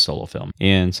in his solo film.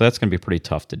 And so that's going to be pretty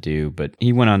tough to do. But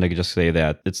he went on to just say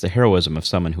that it's the heroism of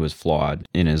someone who is flawed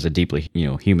and is a deeply,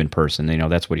 human person.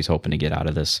 That's what he's hoping to get out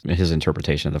of this, his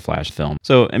interpretation of the Flash film.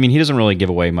 So, I mean, he doesn't really give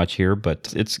away much here,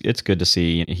 but it's good to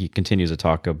see. He continues to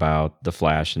talk about the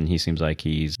Flash, and he seems like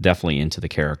he's definitely into the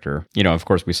character. Of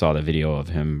course, we saw the video of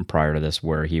him prior to this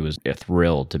where he was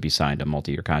thrilled to be signed a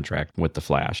multi-year contract with the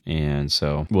Flash. And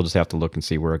so we'll just have to look and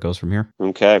see where it goes from here.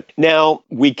 Okay. Now,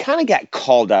 we kind of got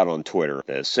called out on Twitter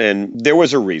for this, and there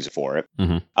was a reason for it.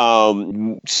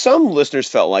 Some listeners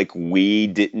felt like we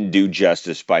didn't do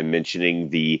justice by mentioning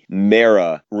the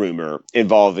Mera rumor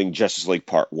involving Justice League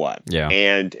Part 1. Yeah.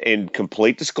 And in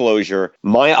complete disclosure,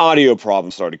 my audio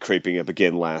problem started creeping up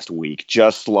again last week,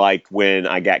 just like when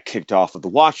I got kicked off of the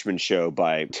Watchmen show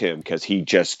by Tim, because he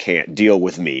just can't deal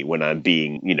with me when I'm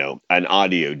being, an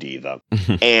audio diva.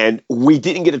 And we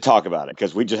didn't get to talk about it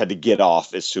because we just had to get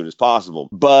off as soon as possible.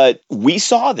 But we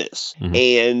saw this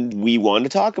and we wanted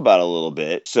to talk about it a little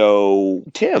bit. So,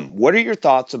 Tim, what are your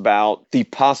thoughts about the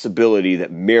possibility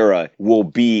that Mera will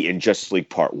be in Justice League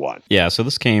Part 1? Yeah, so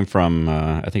this came from,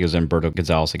 I think it was Humberto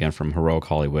Gonzalez again from Heroic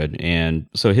Hollywood. And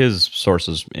so his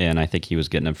sources, and I think he was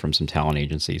getting them from some talent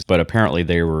agencies, but apparently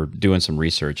they were doing some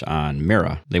research on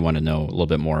Mera. They want to know a little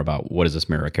bit more about what is this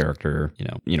Mera character,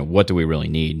 what do we really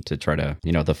need to try to,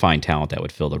 to find talent that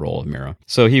would fill the role of Mera.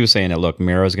 So he was saying that, look,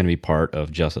 Mera is going to be part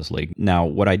of Justice League. Now,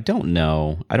 what I don't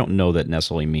know that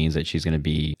necessarily means that she's going to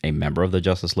be a member of the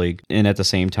Justice League. And at the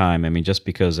same time, I mean, just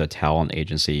because a talent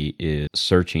agency is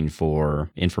searching for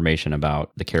information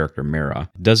about the character Mera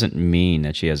doesn't mean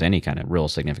that she has any kind of real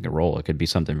significant role. It could be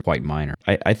something quite minor.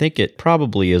 I think it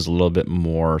probably is a little bit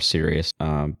more serious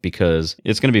because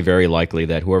it's going to be very likely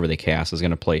that whoever they cast is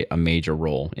going to play a major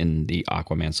role in the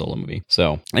Aquaman solo movie.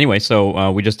 So anyway,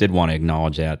 we just did want to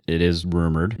acknowledge that it is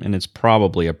rumored, and it's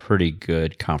probably a pretty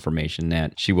good confirmation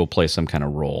that she will play some kind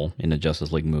of role in the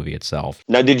Justice League movie itself.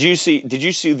 Now, did you see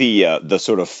the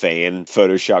sort of fan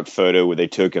photoshopped photo where they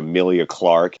took Emilia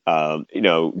Clarke,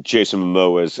 Jason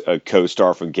Momoa's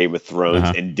co-star from Game of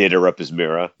Thrones, and did her up as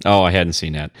Mera? Oh, I hadn't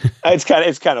seen that. It's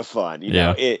kind of fun.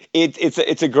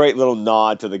 It's a great little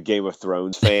nod to the Game of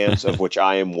Thrones fans, of which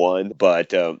I am one.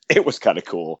 But it was kind of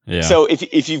cool. Yeah. So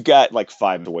if you've got like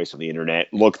 5 ways on the internet,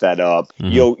 look that up.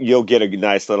 You'll get a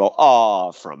nice little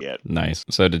awe from it. Nice.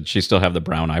 So did she still have the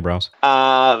brown eyebrows?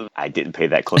 I didn't pay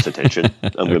that close attention.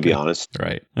 I'm going to be honest.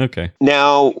 Right. Okay.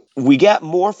 Now, we got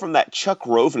more from that Chuck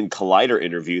Roven Collider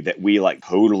interview that we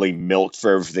totally milked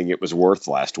for everything it was worth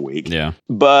last week. Yeah.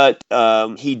 But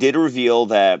he did reveal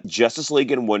that Justice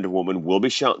League and Wonder Woman will be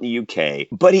shot in the UK.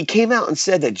 But he came out and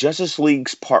said that Justice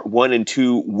League's Part 1 and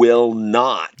 2 will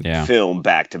not film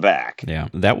back to back. Yeah.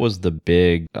 That was the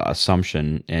big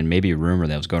assumption and maybe rumor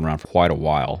that was going around for quite a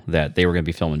while, that they were going to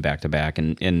be filming back to back.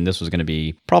 And this was going to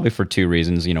be probably for 2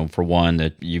 reasons. For one,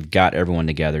 that you've got everyone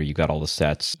together, you've got all the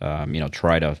sets,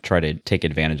 try to try to take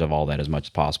advantage of all that as much as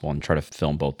possible and try to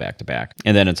film both back to back.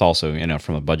 And then it's also,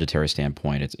 from a budgetary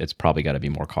standpoint, it's probably got to be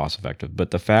more cost effective.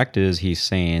 But the fact is, he's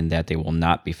saying that they will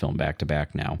not be filmed back to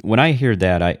back now. When I hear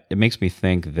that, it makes me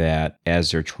think that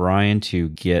as they're trying to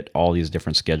get all these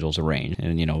different schedules arranged,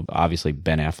 and obviously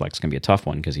Ben Affleck's going to be a tough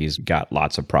one because he's got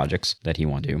lots of projects that he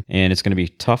wants to do, and it's going to be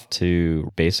tough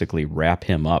to basically wrap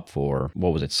him up for,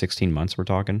 16 months we're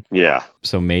talking? Yeah.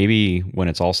 So maybe when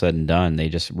it's all said and done, they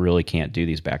just really can't do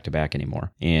these back to back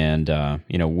anymore. And,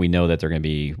 we know that they're going to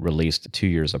be released 2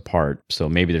 years apart. So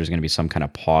maybe there's going to be some kind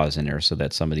of pause in there so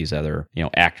that some of these other,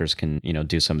 actors can,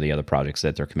 do some of the other projects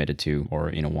that they're committed to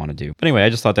or, want to do. But anyway, I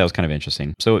just thought that was kind of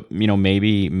interesting. So,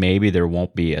 maybe there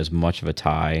won't be as much of a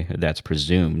tie that's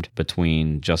presumed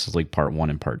between Justice League Part 1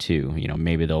 and Part 2.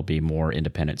 Maybe there'll be more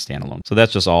independent standalone. So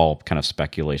that's just all kind of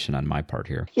speculation on my part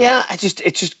here. Yeah,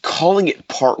 it's just calling it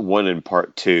Part 1 and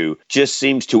Part 2 just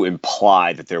seems to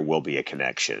imply that there will be a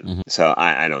connection. Mm-hmm. So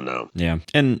I don't know. Yeah.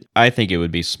 And I think it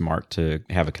would be smart to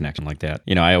have a connection like that.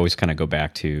 I always kind of go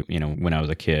back to, when I was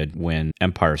a kid, when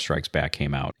Empire Strikes Back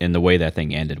came out and the way that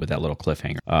thing ended with that little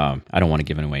cliffhanger. I don't want to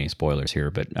give away any spoilers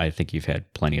here, but I think you've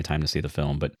had plenty of time to see the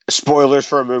film. But spoilers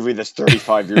for a movie that's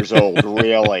 35 years old,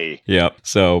 really? Yep.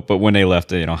 So, but when they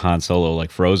left, Han Solo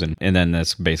like frozen, and then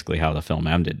that's basically how the film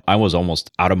ended. I was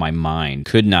almost out of my mind,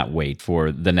 could not wait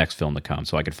for the next film to come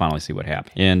so I could finally see what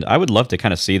happened. And I would love to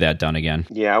kind of see that done again.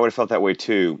 Yeah, I would have felt that way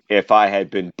too if I had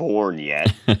been born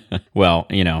yet. Well,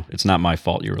 it's not my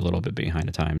fault you were a little bit behind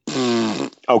the time.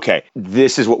 Okay,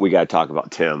 this is what we got to talk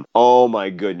about, Tim. Oh my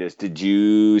goodness, did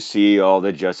you see all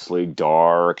the Justice League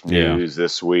Dark news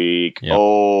this week? Yep.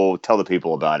 Oh, tell the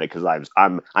people about it because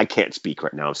I can't speak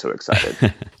right now. I'm so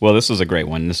excited. Well, this is a great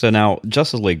one. So now,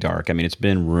 Justice League Dark, it's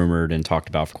been rumored and talked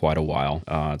about for quite a while.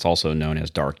 It's also known as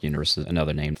Dark Universe,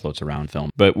 another name floats around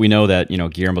film. But we know that,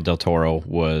 Guillermo del Toro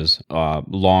was a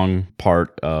long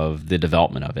part of the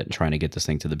development of it, trying to get this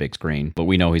thing to the big screen. But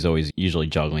we know he's always usually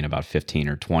juggling about 15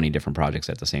 or 20 different projects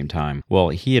at the same time. Well,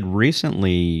 he had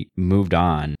recently moved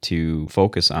on to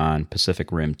focus on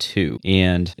Pacific Rim 2.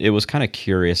 And it was kind of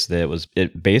curious that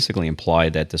it basically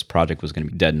implied that this project was going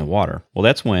to be dead in the water. Well,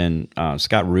 that's when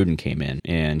Scott Rudin came in,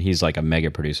 and he's like a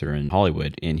mega producer in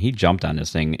Hollywood, and he jumped on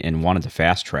this thing and wanted to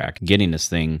fast track getting this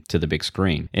thing to the big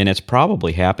screen. And it's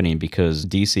probably happening because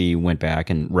DC went back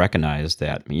and recognized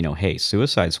that, hey,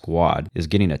 Suicide Squad is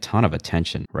getting a ton of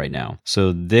attention right now.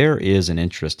 So there is an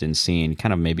interest in seeing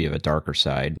kind of maybe of a darker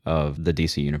side of the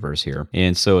DC universe here.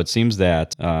 And so it seems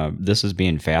that this is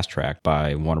being fast-tracked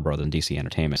by Warner Brothers and DC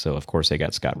Entertainment. So, of course, they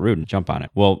got Scott Rudin jump on it.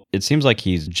 Well, it seems like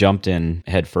he's jumped in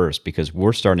head first because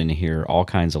we're starting to hear all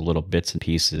kinds of little bits and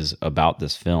pieces about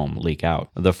this film leak out.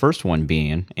 The first one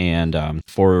being, and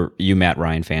for you Matt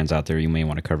Ryan fans out there, you may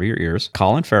want to cover your ears,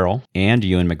 Colin Farrell and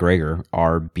Ewan McGregor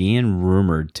are being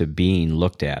rumored to being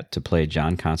looked at to play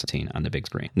John Constantine on the big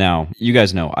screen. Now, you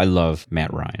guys know I love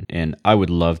Matt Ryan, and I would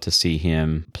love to see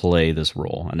him play this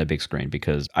role on the big screen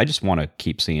because I just want to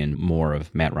keep seeing more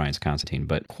of Matt Ryan's Constantine.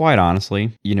 But quite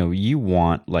honestly, you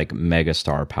want like mega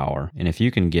star power. And if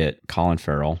you can get Colin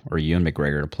Farrell or Ewan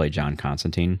McGregor to play John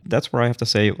Constantine, that's where I have to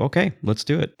say, okay, let's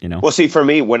do it. Well, see, for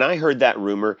me, when I heard that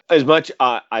rumor, as much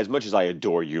as I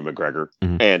adore Ewan McGregor,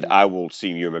 and I will see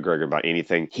Ewan McGregor about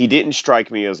anything, he didn't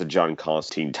strike me as a John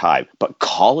Constantine type. But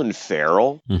Colin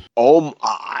Farrell,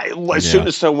 as soon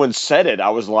as someone said it, I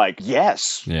was like,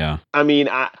 yes. Yeah. I'm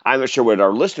not sure what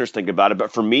our listeners think about it,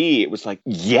 but for me, it was like,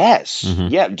 yes. Mm-hmm.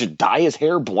 Yeah, just dye his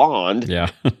hair blonde. Yeah.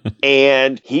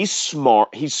 And he's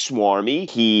smart. He's smarmy.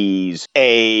 He's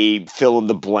a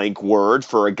fill-in-the-blank word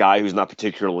for a guy who's not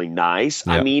particularly nice.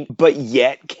 Yep. But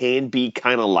yet can be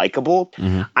kind of likable.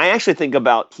 Mm-hmm. I actually think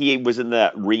about he was in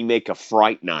that remake of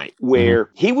Fright Night where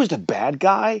he was the bad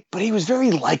guy, but he was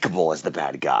very likable as the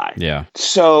bad guy. Yeah.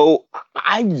 So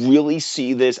I really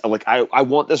see this, like, I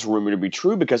want this rumor to be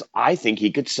true because I think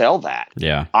he could sell that.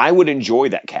 Yeah. I would enjoy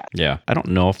that cat. Yeah. I don't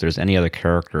know if there's any other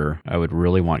character I would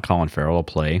really want Colin Farrell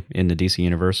to play in the DC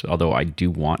universe, although I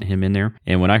do want him in there.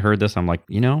 And when I heard this, I'm like,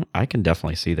 I can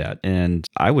definitely see that. And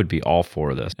I would be all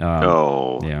for this.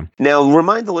 Yeah. Now,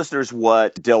 remind the listeners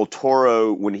what Del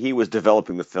Toro, when he was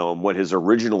developing the film, what his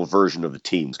original version of the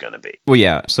team's going to be. Well,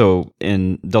 yeah. So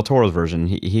in Del Toro's version,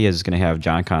 he is going to have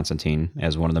John Constantine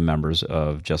as one of the members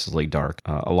of Justice League Dark,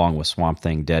 along with Swamp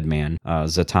Thing, Deadman,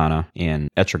 Zatanna, and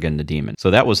Etrigan the Demon.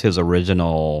 So that was his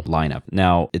original lineup.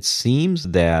 Now, it seems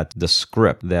that the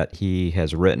script that he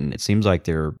has written written. It seems like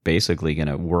they're basically going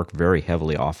to work very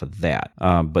heavily off of that.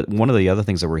 But one of the other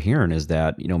things that we're hearing is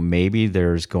that, maybe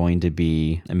there's going to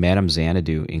be Madame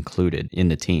Xanadu included in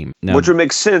the team. Now, which would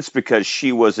make sense because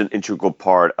she was an integral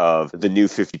part of the New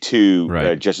 52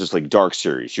 Right. Justice League Dark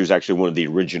series. She was actually one of the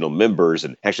original members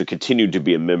and actually continued to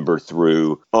be a member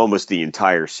through almost the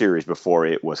entire series before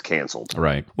it was canceled.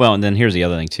 Right. Well, and then here's the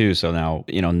other thing too. So now,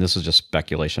 and this is just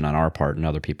speculation on our part and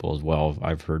other people as well.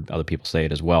 I've heard other people say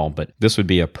it as well, but this would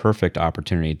be a perfect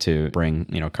opportunity to bring,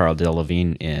 Cara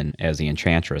Delevingne in as the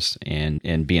Enchantress and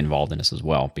be involved in this as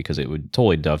well, because it would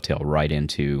totally dovetail right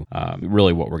into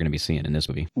really what we're going to be seeing in this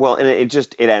movie. Well, and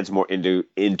it adds more into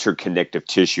interconnective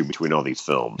tissue between all these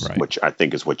films, Right. which I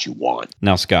think is what you want.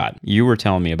 Now, Scott, you were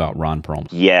telling me about Ron Perlman.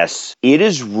 Yes, it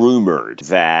is rumored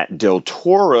that Del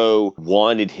Toro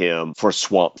wanted him for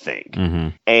Swamp Thing. Mm-hmm.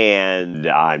 And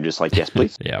I'm just like, yes,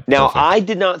 please. Yeah. Now, perfect. I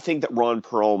did not think that Ron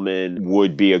Perlman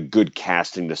would be a good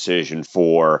casting decision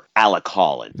for Alec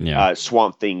Holland, Yeah.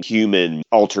 Swamp Thing human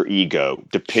alter ego,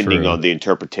 depending True. on the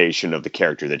interpretation of the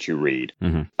character that you read.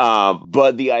 Mm-hmm.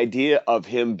 But the idea of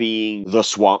him being the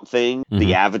Swamp Thing,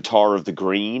 the avatar of the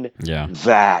green, Yeah.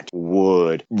 that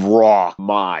would rock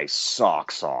my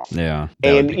socks off. Yeah.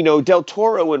 that would And, be- Del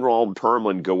Toro and Ron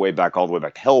Perlman go all the way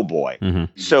back to Hellboy. Mhm.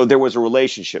 So there was a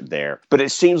relationship there. But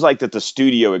it seems like that the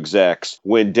studio execs,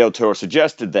 when Del Toro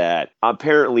suggested that,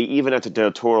 apparently even after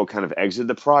Del Toro kind of exited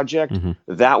the project,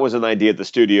 that was an idea the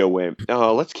studio went,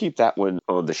 oh, let's keep that one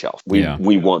on the shelf.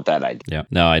 We want that idea. Yeah,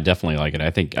 no, I definitely like it. I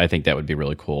think that would be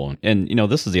really cool. And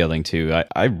this is the other thing too.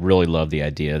 I really love the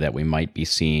idea that we might be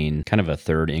seeing kind of a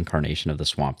third incarnation of the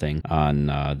Swamp Thing on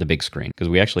the big screen, because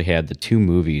we actually had the two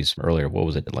movies earlier. What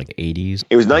was it, like 80s?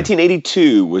 It was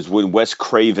 1982 was when Wes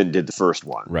Craven did the first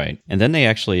one. Right, and then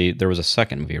there was a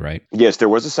second movie, right? Yes, there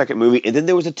was a second movie, and then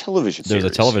there was a television There series.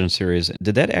 was a television series.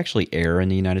 Did that actually air in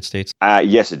the United States?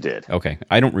 Yes, it did. Okay,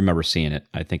 I don't remember seeing it.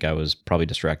 I think I was probably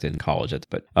distracted in college.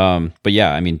 But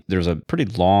yeah, I mean, there's a pretty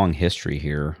long history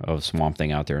here of Swamp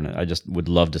Thing out there, and I just would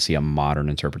love to see a modern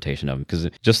interpretation of him, because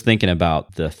just thinking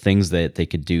about the things that they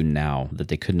could do now that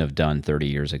they couldn't have done 30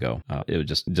 years ago, it would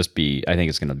just be. I think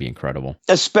it's going to be incredible.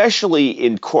 Especially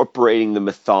incorporating the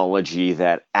mythology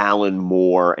that Alan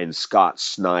Moore and Scott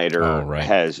Snyder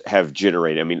have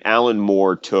generated. I mean, Alan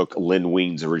Moore took Len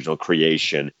Wein's original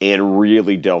creation and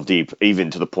really delved deep,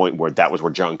 even to the point where that was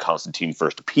where John Constantine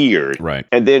first appeared. Right.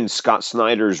 And then Scott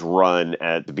Snyder's run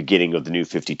at the beginning of the New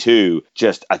 52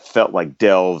 I felt like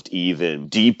delved even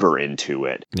deeper into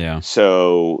it. Yeah.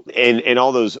 So, and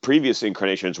all those previous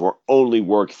incarnations were only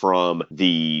worked from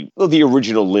the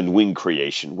original Len Wein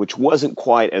creation, which wasn't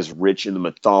quite as rich in the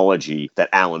mythology that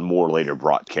Alan Moore later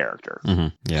brought character. Mm-hmm.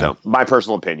 Yeah. So, my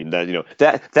personal opinion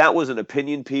that was an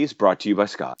opinion piece brought to you by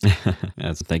Scott.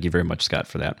 Yes, thank you very much, Scott,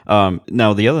 for that.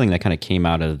 Now, the other thing that kind of came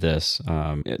out of this,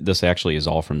 this actually is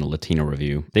all from the Latino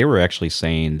Review. They were actually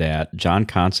saying that John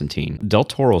Constantine, Del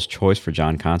Toro's choice for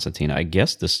John Constantine, I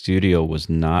guess the studio was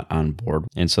not on board,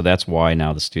 and so that's why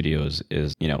now the studio is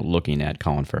looking at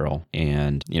Colin Farrell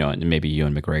and and maybe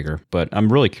Ewan McGregor. But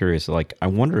I'm really curious. Like, I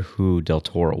wonder who Del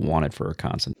Toro wanted for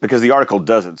Constantine. Because the article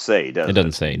doesn't say, does it? It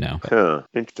doesn't say, no. Huh,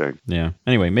 interesting. Yeah.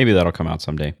 Anyway, maybe that'll come out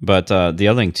someday. But the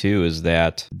other thing, too, is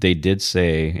that they did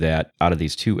say that out of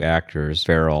these two actors,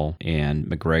 Farrell and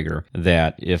McGregor,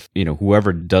 that if,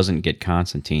 whoever doesn't get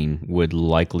Constantine would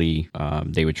likely,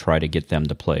 they would try to get them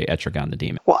to play Etrigan the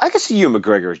Demon. Well, I could see Ewan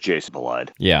McGregor as Jason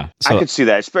Blood. Yeah. I could see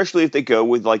that, especially if they go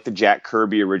with like the Jack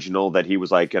Kirby original that he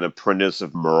was like an apprentice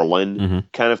of Merlin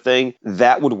kind of thing.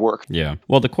 That would work. Yeah.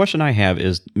 Well, the question I have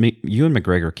is, Ewan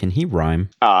McGregor, can he rhyme?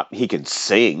 He can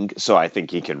sing, so I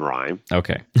think he can rhyme.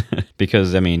 Okay.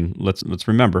 Because, I mean, let's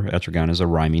remember, Etrigan is a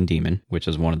rhyming demon, which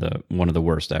is one of the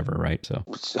worst ever, right? So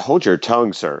Hold your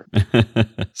tongue, sir.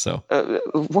 So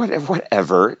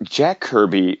whatever. Jack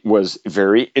Kirby was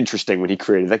very interesting when he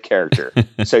created that character.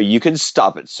 So you can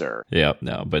stop it, sir. yeah,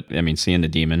 no, but I mean, seeing the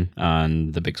demon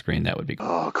on the big screen, that would be cool.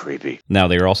 Oh, creepy. Now,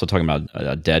 they were also talking about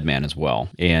a Dead Man as well.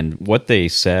 And what they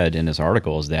said in this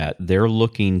article is that they're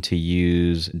looking to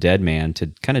use Dead Man to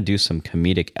kind of do some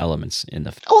comedic elements in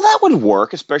the film. Oh, that would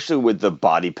work, especially with the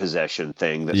body possession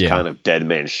thing that's Yeah. kind of Dead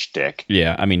Man shtick.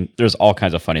 Yeah, I mean, there's all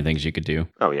kinds of funny things you could do.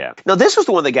 Oh, yeah. Now, this was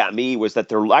the one that got me, was that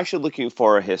they're actually looking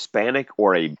for a Hispanic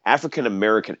or a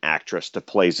African-American actress to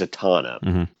play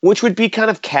Zatanna, which would be kind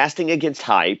of casting against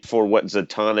hype for what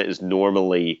Zatanna is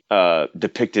normally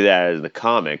depicted as in the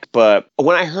comic. But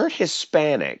when I heard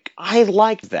Hispanic, I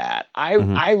liked that.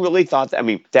 I really thought that, I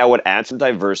mean, that would add some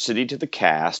diversity to the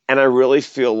cast. And I really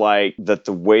feel like that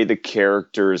the way the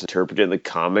character is interpreted in the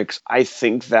comics, I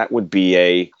think that'd be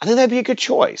a good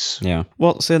choice. Yeah.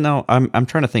 Well, so now I'm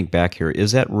trying to think back here.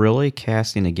 Is that really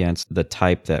casting against the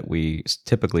type that we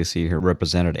typically see her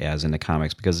represented as in the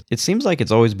comics? Because it seems like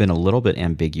it's always been a little bit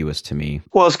ambiguous to me.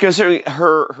 Well, it's considering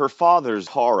her father's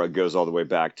horror goes all the way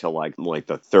back to like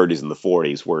the 30s and the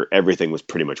 40s, where everything was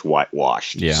pretty much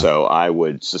whitewashed. Yeah. So I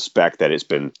would suspect that it's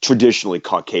been traditionally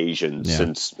Caucasian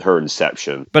since her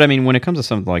inception. But I mean, when it comes to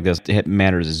something like this, it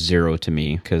matters zero to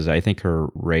me because I think her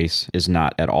race is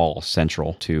not at all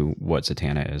central to what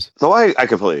Zatanna is. So I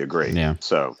completely agree. Yeah.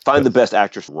 So find the best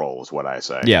actress role is what I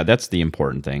say. Yeah, that's the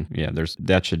important thing. Yeah,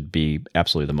 that should be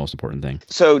absolutely the most important thing.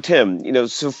 So Tim,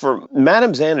 so for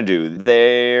Madame Xanadu,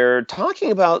 they're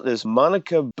talking about this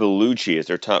Monica Bellucci as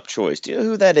their top choice. Do you know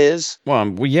who that is?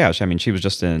 Well, yeah. I mean, she was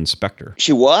just an inspector.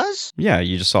 She was? Yeah,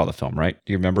 you just saw the film, right?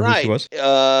 Do you remember who she was?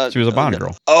 She was a Bond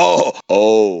girl. Oh,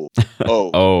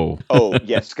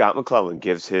 yes. Scott McClellan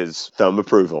gives his thumb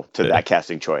approval to that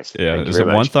casting choice. Yeah, is it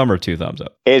one thumb or two thumbs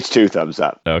up? It's 2 thumbs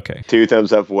up. Okay. 2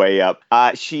 thumbs up, way up.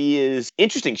 She is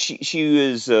interesting.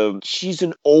 She's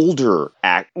an older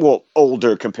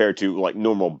older compared to like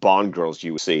normal Bond girls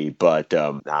you would see, but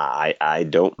I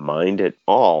don't mind at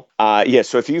all.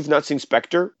 So if you've not seen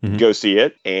Spectre, go see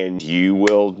it, and you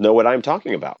will know what I'm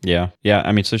talking about. Yeah.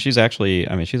 I mean, so she's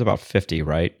about 50,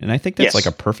 right? And I think that's like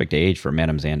a perfect age for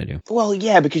Madame Xanadu. Well,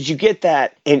 yeah, because you get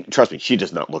that, and trust me, she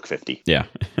does not look 50. Yeah.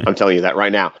 I'm telling you that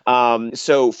right now.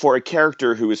 So for a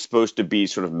character who is supposed to be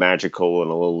sort of magical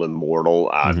and a little immortal,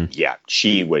 yeah,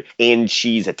 she would. And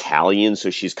she's Italian, so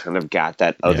she's kind of got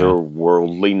that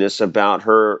otherworldliness about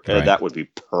her. Right. That would be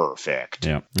perfect.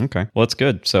 Yeah. Okay. Well, it's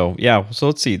good. So, yeah. So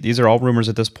let's see. These are all rumors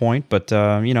at this point, but,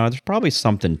 there's probably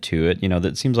something to it.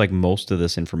 That seems like most of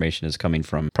this information is coming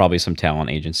from probably some talent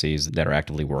agencies that are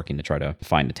actively working to try to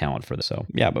find the talent for this. So,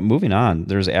 yeah. But moving on,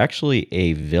 there's actually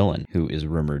a villain who is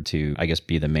rumored to, I guess,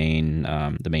 be the main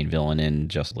villain in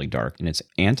Justice League Dark, and it's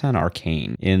Anton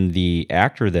Arcane. And the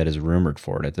actor that is rumored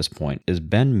for it at this point is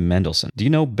Ben Mendelsohn. Do you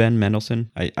know Ben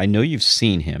Mendelsohn? I know you've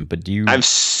seen him, but do you? I've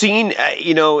seen,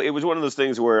 it was one of those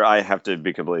things where I have to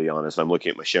be completely honest. I'm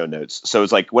looking at my show notes. So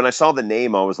it's like when I saw the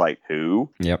name, I was like, who?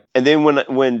 Yep. And then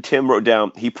when Tim wrote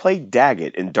down, he played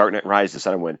Daggett in Dark Knight Rises,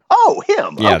 I went, oh,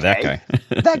 him. Yeah, okay. that guy.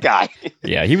 That guy.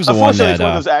 Yeah, he was the one that... It's one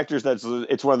of those actors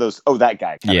it's one of those, that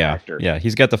guy kind of actor. Yeah,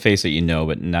 he's got the face that you know,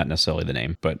 but not necessarily the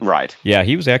name. But right. Yeah,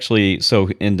 he was actually, so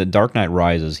in the Dark Knight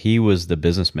Rises, he was the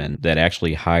businessman that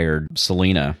actually hired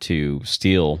Selina to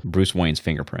steal Bruce Wayne's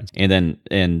fingerprints.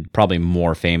 And probably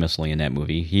more famously in that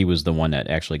movie, he was the one that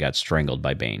actually got strangled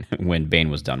by Bane when Bane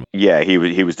was done with. Yeah, he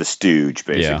was the stooge,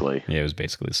 basically. Yeah, it was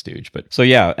basically the stooge. But so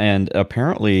yeah, and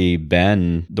apparently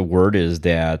Ben, the word is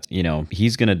that,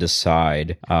 he's going to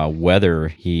decide whether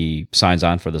he signs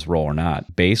on for this role or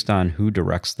not based on who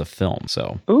directs the film.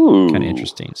 So kind of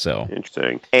interesting. So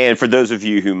interesting. And for those of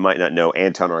you who might not know,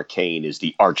 Anton Arcane is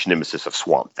the arch nemesis of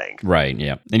Swamp Thing. Right,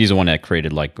 yeah. And he's the one that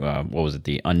created what was it,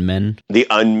 the Unmen? The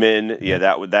Unmen, yeah,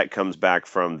 that comes back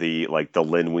from the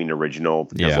Len Wein original.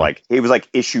 Because it was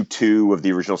issue 2 of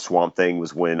the original Swamp Thing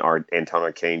was when Anton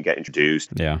Arcane got introduced.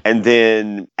 Yeah. And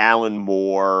then Alan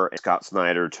Moore and Scott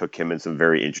Snyder took him in some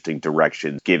very interesting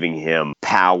directions, giving him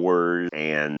powers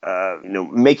and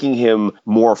making him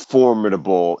more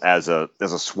formidable as a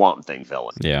Swamp Thing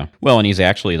villain. Yeah. Well, and he's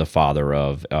actually the father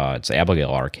of it's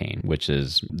Abigail Arcane,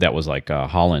 that was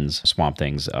Holland's Swamp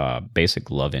Thing's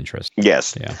basic love interest.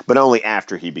 Yes. Yeah. But only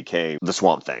after he became the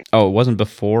Swamp Thing. Oh, it wasn't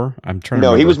before? I'm trying to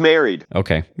remember. No, he was married.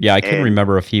 Okay. Yeah, I couldn't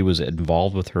remember if he was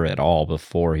involved with her at all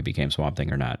before he became Swamp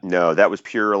Thing or not. No, that was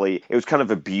purely, it was kind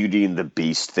of a Beauty and the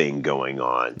Beast thing going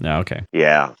on. No, okay.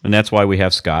 Yeah. And that's why we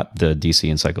have Scott, the DC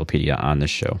Encyclopedia, on this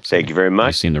show. So thank you very much.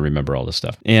 You seem to remember all this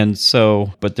stuff. And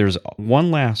so, but there's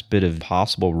one last bit of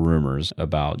possible rumors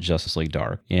about Justice League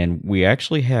Dark. And we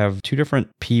actually have 2 different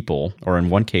people, or in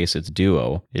one case it's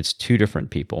duo. It's 2 different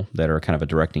people that are kind of a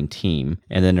directing team.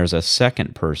 And then there's a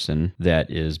second person that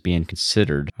is being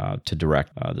considered to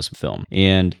direct this film.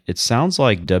 And it sounds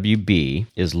like WB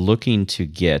is looking to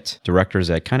get directors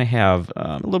that kind of have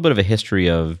a little bit of a history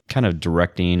of kind of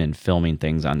directing and filming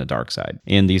things on the dark side.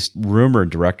 And these rumored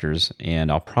directors,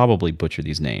 and I'll probably butcher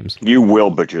these names. You will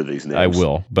butcher these names. I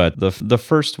will. But the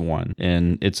first one,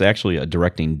 and it's actually a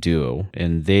directing duo,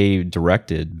 and they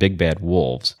directed Big Bad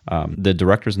Wolves. The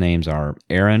directors' names are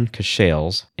Aaron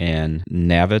Cashales and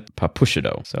Navit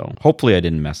Papushido. So hopefully I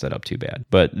didn't mess that up too bad.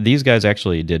 But these guys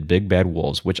actually did Big Bad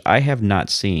Wolves, which I have not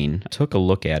seen. I took a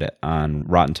look at it on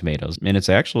Rotten Tomatoes, and it's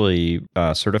actually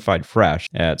certified fresh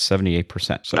at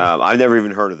 78%. So I've never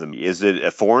even heard of them. Is it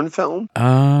a foreign film?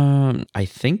 I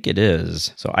think it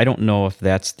is. So I don't know if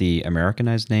that's the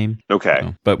Americanized name.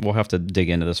 Okay. But we'll have to dig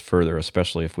into this further,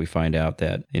 especially if we find out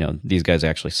that, these guys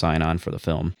actually sign on for the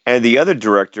film. And the other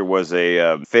director was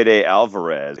a Fede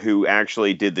Alvarez, who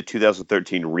actually did the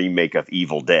 2013 remake of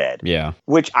Evil Dead. Yeah.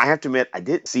 Which I have to admit, I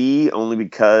didn't see only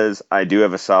because I do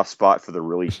have a soft spot for the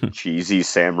really cheesy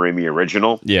Sam Raimi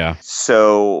original. Yeah.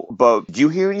 So, but did you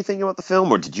hear anything about the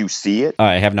film, or did you see it?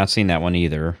 I have not seen that one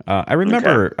either. I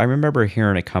remember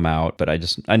hearing it come out, but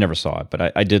I never saw it.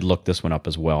 But I did look this one up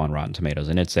as well on Rotten Tomatoes,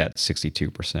 and it's at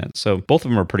 62%. So both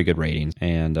of them are pretty good ratings,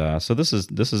 and so this is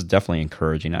definitely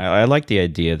encouraging. I like the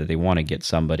idea that they want to get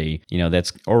somebody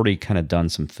that's already kind of done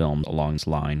some films along this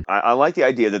line. I like the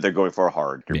idea that they're going for a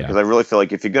horror Yeah. because I really feel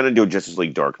like if you're going to do a Justice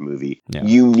League Dark movie, Yeah.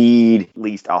 you need at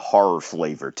least a horror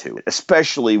flavor to it,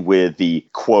 especially with the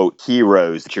quote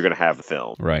heroes that you're going to have in the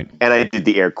film. Right. And I did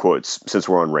the air quotes since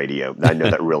we're on radio. I know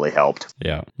that really helped.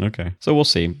 Yeah. Okay. So we'll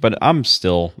see. But I'm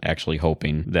still actually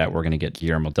hoping that we're going to get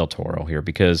Guillermo del Toro here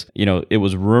because, it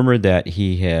was rumored that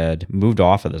he had moved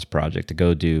off of this project to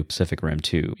go do Pacific Rim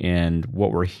 2. And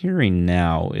what we're hearing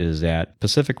now is that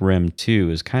Pacific Rim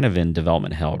 2 is kind of in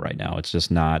development hell right now.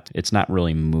 It's not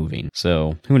really moving.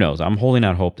 So who knows? I'm holding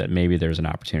out hope that maybe there's an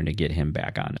opportunity to get him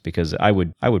back on it because I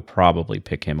would probably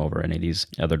pick him over any of these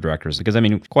other directors because,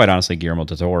 quite honestly, Guillermo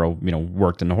del Toro,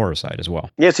 worked in the horror side as well.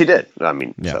 Yes, he did.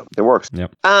 So it works.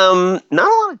 Yep. Not a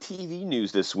lot of TV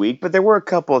news this week, but there were a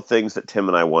couple of things that Tim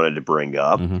and I wanted to bring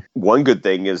up. Mm-hmm. One good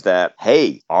thing is that,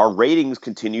 hey, our ratings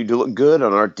continue to look good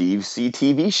on our DC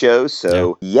TV shows,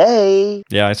 so yay!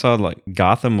 Yeah, I saw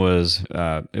Gotham was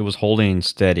it was holding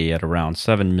steady at around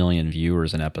 7 million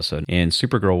viewers an episode, and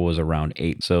Supergirl was around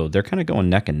 8. So they're kind of going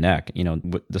neck and neck.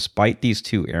 Despite these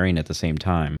two airing at the same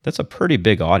time, that's a pretty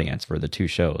big audience for the two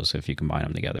shows if you combine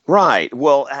them together. Right.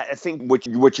 Well, I think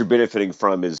what you're benefiting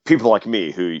from is people like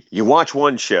me who you watch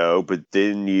one show, but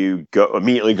then you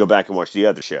immediately go back and watch the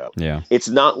other show. Yeah. It's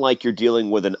not like you're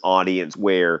dealing with an audience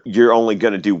where you're only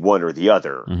going to do one or the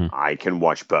other. Mm-hmm. I can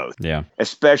watch both. Yeah.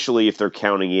 Especially if they're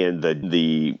counting in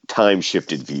the time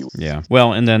shifted view. Yeah.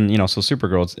 Well, and then, so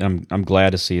Supergirl, I'm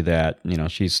glad to see that,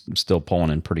 she's still pulling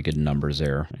in pretty good numbers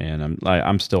there. And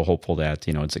I'm still hopeful that,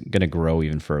 it's going to grow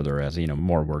even further as,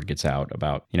 more word gets out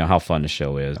about, how fun the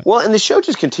show is. Well, and the show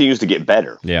just continues to get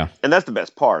better. Yeah. And that's the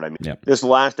best part. This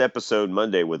last episode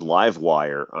Monday with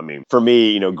Livewire, for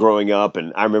me, growing up,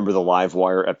 and I remember the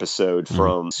Livewire episode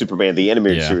from Superman the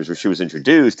Animated Series where she was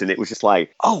introduced, and it was just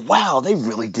like, oh, wow, they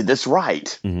really did this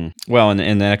right. Mm-hmm. Well,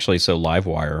 and actually, so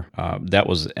Livewire, that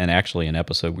was actually an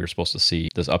episode we were supposed to see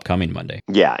this upcoming Monday.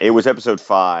 Yeah, it was episode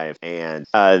 5, and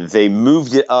they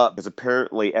moved it up because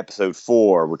apparently episode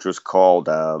 4, which was called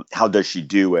How Does She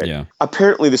Do It? Yeah.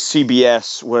 Apparently the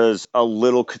CBS was a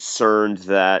little concerned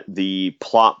that the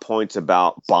plot points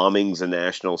about bombings in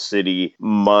National City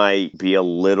might be a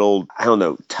little,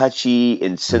 touchy,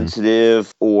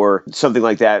 insensitive, or something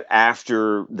like that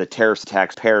after the terrorist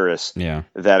attacks Paris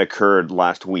that occurred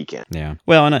last weekend. Yeah.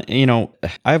 Well, and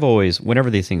I've always, whenever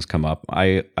these things come up,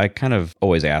 I kind of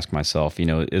always ask myself,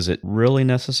 is it really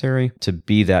necessary to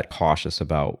be that cautious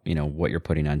about, what you're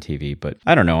putting on TV? But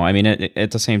I don't know.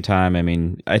 At the same time,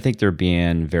 I think they're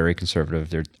being very conservative.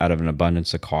 They're out of an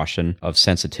abundance of caution, of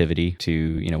sensitivity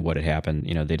to, what had happened.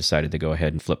 They decided to go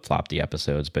ahead and flip-flop the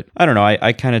episodes. But I don't know.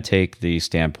 I kind of take the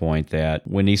standpoint that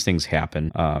when these things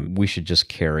happen, we should just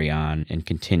carry on and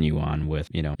continue on with,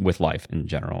 with life in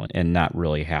general and not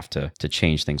really have to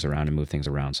change things around and move things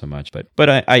around so much. But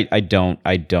I don't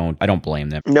blame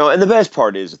them. No, and the best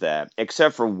part is that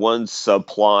except for one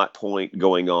subplot point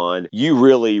going on, you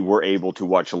really were able to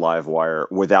watch Livewire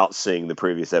without seeing the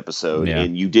previous episode. Yeah.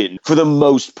 And you didn't, for the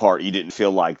most part, you didn't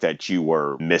feel like that you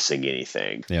were missing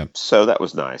anything. Yeah. So that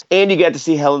was nice. And you got to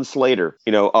see Helen Slater,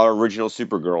 our original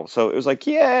Supergirl. So it was like,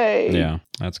 yay. Yeah.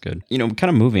 That's good. Kind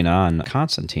of moving on,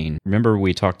 Constantine. Remember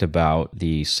we talked about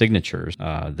the signatures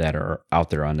that are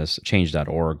out there on this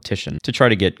change.org petition to try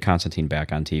to get Constantine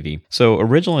back on TV. So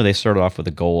originally they started off with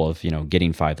a goal of,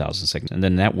 getting 5,000 signatures. And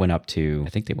then that went up to, I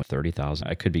think they went 30,000.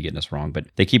 I could be getting this wrong, but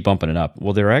they keep bumping it up.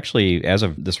 Well, they're actually, as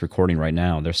of this recording right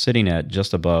now, they're sitting at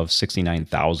just above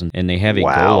 69,000 and they have a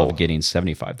goal of getting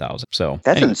 75,000. So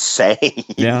that's insane.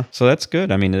 Yeah. So that's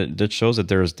good. It shows that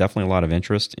there's definitely a lot of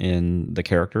interest in the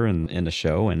character and in the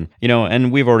show. And,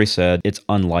 and we've already said it's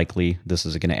unlikely this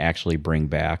is going to actually bring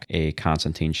back a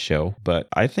Constantine show, but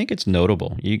I think it's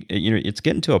notable. It's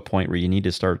getting to a point where you need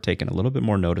to start taking a little bit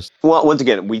more notice. Well, once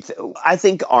again, I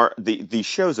think the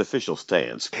show's official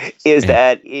stance is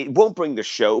that it won't bring the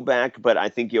show back, but I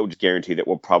think you'll just guarantee that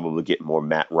we'll probably get more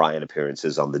Matt Ryan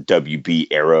appearances on the WB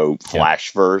Arrow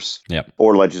Flashverse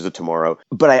or Legends of Tomorrow.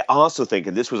 But I also think,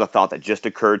 and this was a thought that just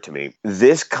occurred to me,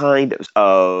 this kind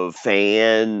of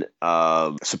fan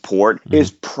support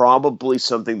is probably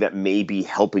something that may be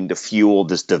helping to fuel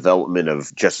this development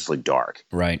of Justice League Dark.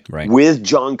 Right. With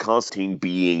John Constantine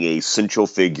being a central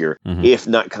figure, if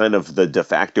not kind of the de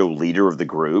facto leader of the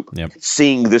group,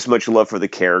 seeing this much love for the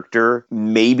character,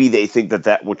 maybe they think that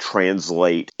that will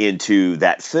translate into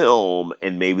that film,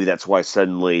 and maybe that's why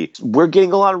suddenly we're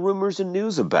getting a lot of rumors and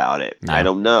news about it. I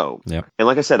don't know. And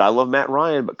like I said, I love Matt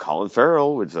Ryan, but Colin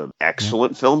Farrell is an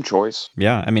excellent film choice.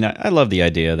 Yeah, I mean, I love the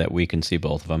idea that we can see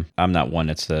both of them. I'm not one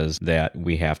that says that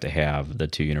we have to have the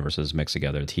two universes mixed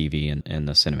together, the TV and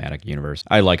the cinematic universe.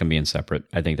 I like them being separate.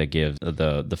 I think that gives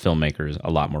the filmmakers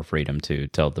a lot more freedom to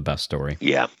tell the best story.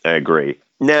 Yeah, I agree.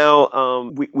 Now,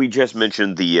 we just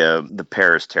mentioned the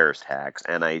Paris terrorist attacks,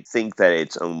 and I think that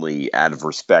it's only out of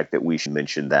respect that we should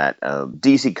mention that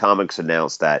DC Comics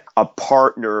announced that a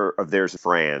partner of theirs in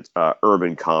France,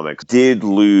 Urban Comics, did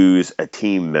lose a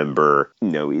team member.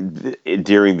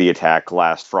 During the attack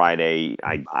last Friday.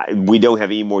 We don't have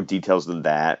any more details than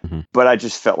that, but I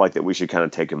just felt like that we should kind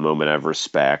of take a moment out of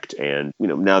respect, and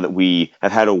now that we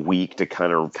have had a week to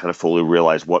kind of fully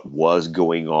realize what was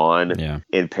going on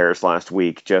in Paris last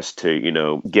week. Just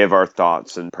to, give our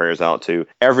thoughts and prayers out to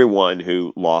everyone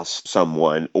who lost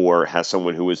someone or has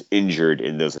someone who was injured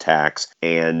in those attacks.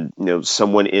 And,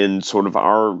 someone in sort of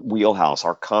our wheelhouse,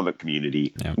 our comic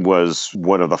community was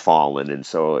one of the fallen. And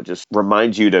so it just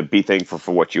reminds you to be thankful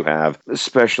for what you have,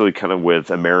 especially kind of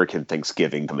with American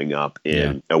Thanksgiving coming up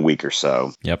in a week or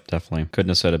so. Yep, definitely. Couldn't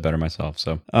have said it better myself.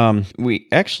 So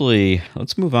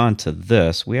let's move on to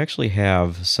this. We actually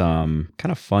have some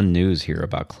kind of fun news here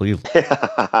about Cleveland.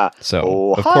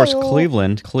 So, of course,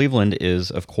 Cleveland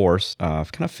is, of course, kind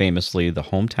of famously the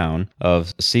hometown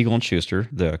of Siegel and Schuster,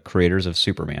 the creators of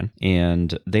Superman.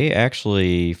 And they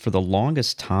actually, for the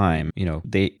longest time,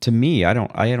 to me, I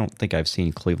don't think I've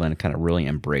seen Cleveland kind of really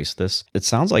embrace this. It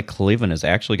sounds like Cleveland is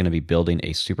actually going to be building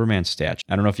a Superman statue.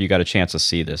 I don't know if you got a chance to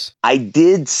see this. I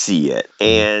did see it,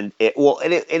 and it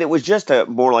was just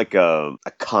more like a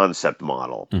concept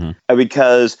model,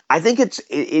 because I think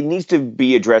it needs to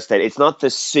be addressed that it's not the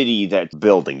city that's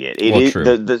building it.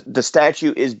 The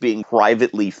statue is being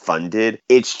privately funded.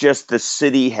 It's just the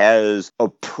city has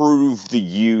approved the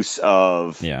use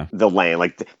of the land,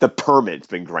 like the permit's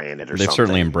been granted or something. They've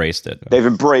certainly embraced it. They've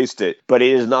embraced it, but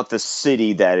it is not the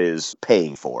city that is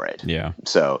paying for it. Yeah.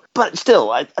 So, but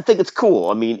still, I think it's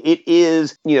cool. I mean, it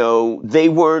is, they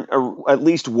weren't, at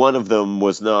least one of them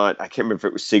was not, I can't remember if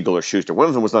it was Siegel or Schuster. One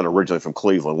of them was not originally from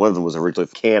Cleveland. One of them was originally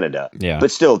from Canada. Yeah.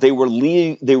 But still, they were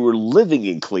living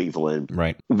in Cleveland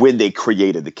when they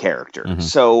created the character.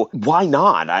 So why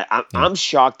not? I'm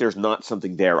shocked there's not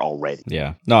something there already.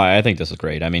 Yeah. No, I think this is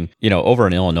great. I mean, over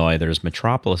in Illinois, there's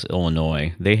Metropolis,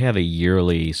 Illinois. They have a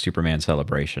yearly Superman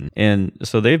celebration. And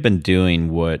so they've been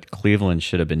doing what Cleveland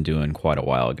should have been doing quite a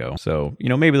while ago. So,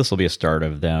 maybe this will be a start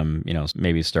of them,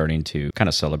 maybe starting to kind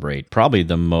of celebrate probably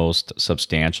the most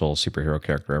substantial superhero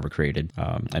character ever created.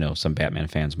 I know some Batman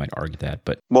fans might argue that,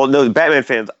 but... Well, no, the Batman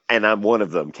fans, and I'm one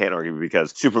of them, can't argue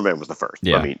because Superman was the first.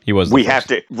 Yeah, I mean, he was. We have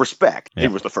to respect he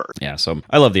was the first. Yeah, so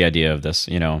I love the idea of this,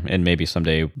 and maybe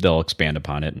someday they'll expand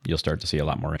upon it. You'll start to see a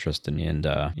lot more interest in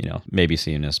maybe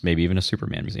seeing this, maybe even a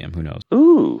Superman museum. Who knows?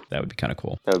 Ooh, that would be kind of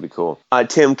cool. That would be cool.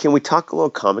 Tim, can we talk a little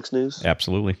comics news?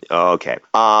 Absolutely. Okay.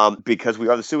 Because we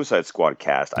are the Suicide Squad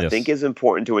cast, I think it's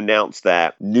important to announce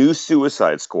that new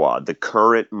Suicide Squad, the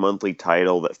current monthly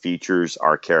title that features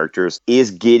our characters,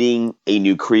 is getting a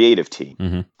new creative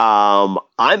team.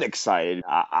 I'm excited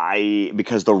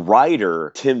because the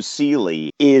writer, Tim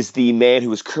Seeley, is the man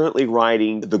who is currently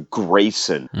writing the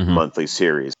Grayson monthly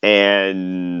series.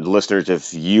 And listeners,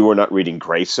 if you are not reading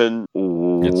Grayson,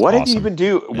 what have you been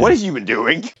doing? What have you been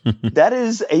doing? That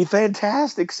is a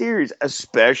fantastic series,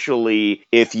 especially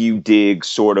if you dig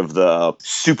sort of the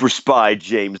super spy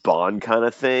James Bond kind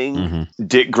of thing.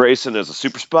 Dick Grayson as a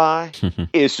super spy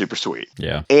is super sweet.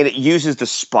 Yeah. And it uses the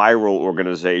Spiral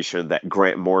organization that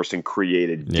Grant Morrison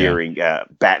created during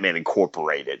Batman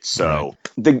Incorporated. So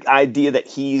the idea that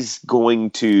he's going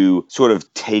to sort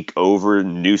of take over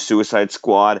New Suicide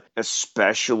Squad,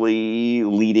 especially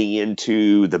leading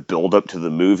into the build-up to the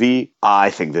movie, I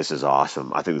think this is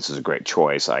awesome. I think this is a great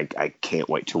choice. I can't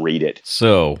wait to read it.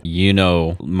 So,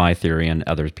 my theory and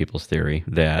other people's theory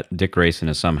that Dick Grayson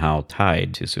is somehow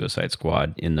tied to Suicide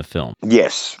Squad in the film.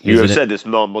 Yes. You have said this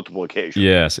on multiple occasions.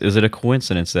 Yes. Is it a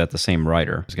coincidence that the same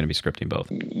writer is going to be scripting both?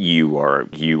 You are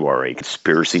a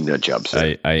conspiracy nut job,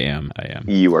 sir. I am.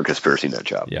 You are a conspiracy nut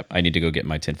job. Yep. I need to go get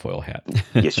my tinfoil hat.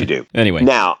 Yes, you do. Anyway.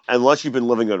 Now, unless you've been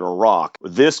living under a rock,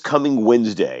 this coming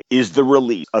Wednesday is the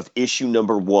release of issue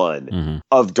number one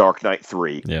of Dark Knight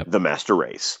 3, The Master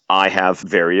Race. I have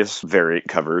various variant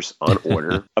covers on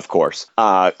order, of course.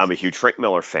 I'm a huge Frank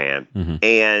Miller fan,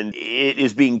 and it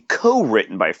is being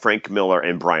co-written by Frank Miller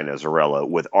and Brian Azzarello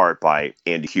with art by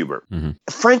Andy Huber.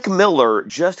 Frank Miller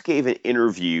just gave an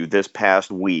interview this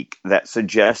past week that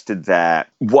suggested that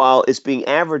while it's being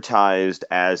advertised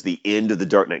as the end of the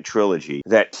Dark Knight trilogy,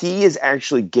 that he is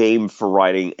actually game for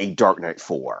writing a Dark Knight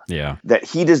 4. Yeah. That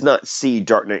he does not see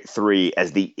Dark Knight 3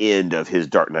 as the end of his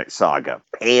Dark Knight saga.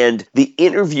 And the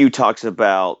interview talks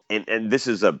about, and this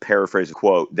is a paraphrase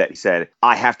quote, that he said,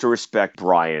 I have to respect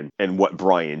Brian and what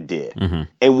Brian did.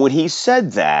 And when he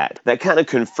said that, that kind of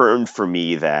confirmed for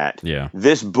me that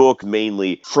this book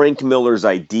mainly Frank Miller's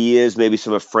ideas, maybe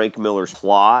some of Frank Miller's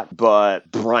plot, but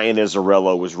Brian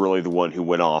Azzarello was really the one who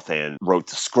went off and wrote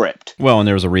the script. Well, and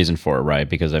there was a reason for it, right?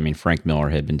 Because, I mean, Frank Miller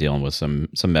had been dealing with some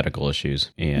medical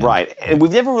issues. And right. And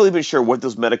we've never really been sure what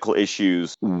those medical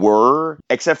issues were,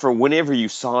 except for whenever you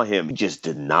saw him, he just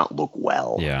did not look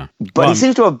well. Yeah. But he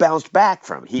seems to have bounced back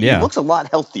from it. He looks a lot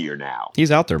healthier now.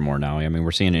 He's out there more now. I mean,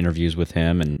 we're seeing interviews with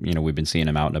him, and, you know, we've been seeing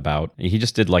him out and about. He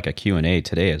just did like a Q&A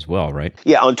today as well, right?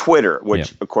 Yeah, on Twitter,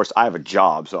 which, of course, I have a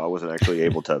job, so I wasn't actually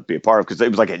able to be a part of, because it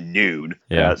was like at noon.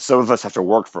 Yeah. Some of us have to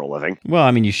work for a living. Well,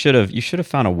 I mean, you should have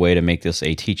found a way to make this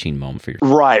a teaching moment for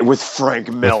yourself. Right, with Frank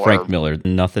Miller. With Frank Miller.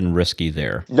 Nothing risky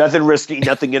there. Nothing risky,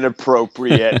 nothing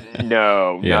inappropriate.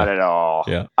 No, not at all.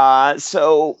 Yeah.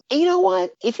 So, you know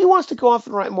what? If he wants to go off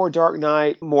and write more Dark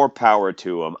Knight, more power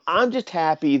to him. I'm just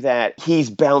happy that he's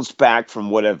bounced back from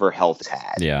whatever health he's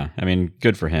had. Yeah, I mean,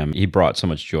 good for him. He brought so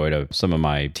much joy to some of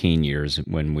my teen years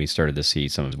when we started to see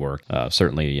some of his work.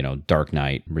 Certainly, you know, Dark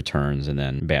Knight Returns and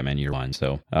then Batman Year One.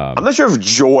 So I'm not sure if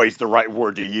joy is the right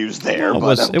word to use there.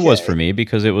 Well, it was for me,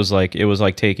 because it was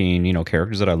like taking, you know,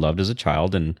 characters that I loved as a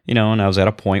child, and, you know, and I was at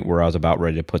a point where I was about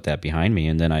ready to put that behind me,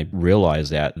 and then I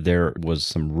realized that there was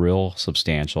some real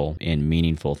substantial and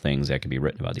meaningful things that could be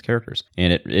written about the characters,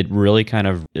 and it really kind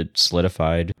of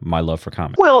solidified my love for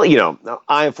comics. Well, you know,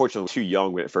 I unfortunately was too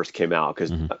young when it first came out,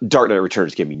 because Dark Knight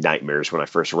Returns gave me nightmares when I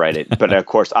first read it. But of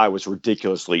course, I was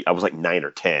like 9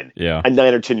 or 10. Yeah, a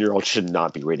 9 or 10-year-old should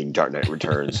not be reading Dark Knight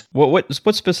Returns. What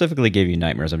specifically gave you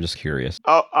nightmares? I'm just curious.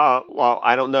 Well,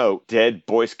 I don't know. Dead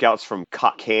Boy Scouts from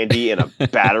cotton candy and a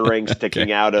batarang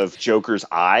sticking out of Joker's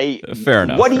eye. Fair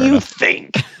enough. What do you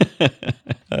think?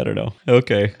 I don't know.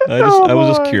 Okay. I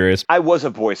was just curious. I was a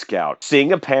Boy Scout.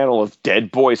 Seeing a panel of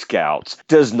dead Boy Scouts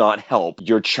does not help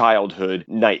your childhood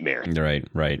nightmare.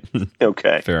 Right.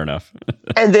 Okay. Fair enough.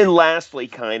 And then lastly,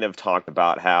 kind of talked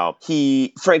about how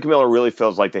Frank Miller really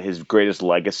feels like that his greatest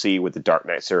legacy with the Dark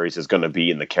Knight series is going to be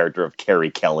in the character of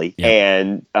Carrie Kelly. Yeah.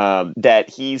 And that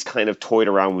he's kind of toyed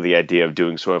around with the idea of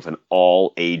doing sort of an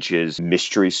all-ages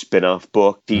mystery spin-off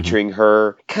book featuring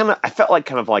her. I felt like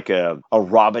a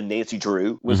Robin Nancy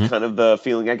Drew was kind of the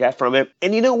feeling I got from it.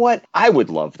 And you know what? I would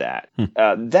love that.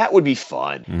 That would be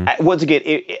fun. Once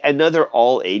again, another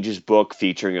all-ages book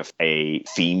featuring a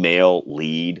female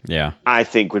lead. Yeah, I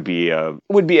think would be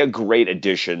a great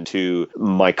addition to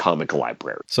my comic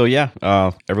library. So yeah,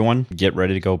 everyone get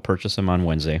ready to go purchase them on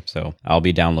Wednesday. So I'll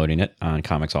be downloading it on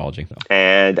Comixology. So.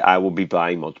 And I will be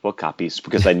buying multiple copies,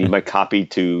 because I need my copy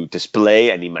to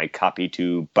display, I need my copy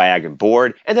to bag and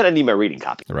board, and then I need my reading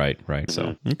copy. Right.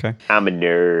 So, okay. I'm a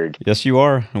nerd. Yes, you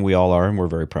are, and we all are, and we're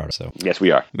very proud. So yes,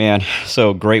 we are. Man,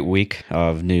 so great week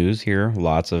of news here.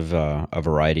 Lots of a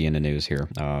variety in the news here.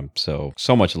 So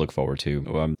much to look forward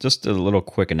to. Just a little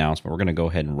quick announcement. We're going to go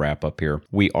ahead and wrap up here.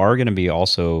 We are going to be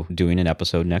also doing an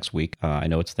episode next week. I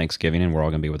know it's Thanksgiving and we're all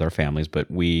going to be with our families, but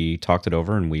we talked it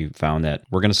over and we found that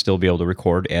we're going to still be able to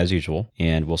record as usual,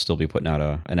 and we'll still be putting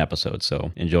out an episode.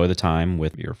 So enjoy the time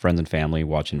with your friends and family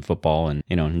watching football and,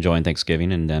 you know, enjoying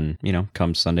Thanksgiving, and then, you know,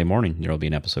 come Sunday morning, there'll be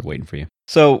an episode waiting for you.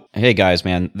 So, hey guys,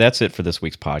 man, that's it for this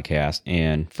week's podcast.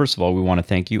 And first of all, we want to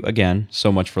thank you again so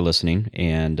much for listening.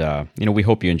 And, you know, we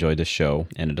hope you enjoyed this show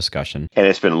and the discussion. And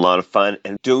it's been a lot of fun.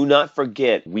 And do not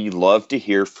forget, we love to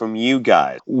hear from you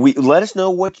guys. Let us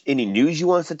know any news you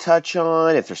want us to touch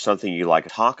on, if there's something you'd like to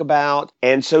talk about.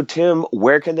 And so, Tim,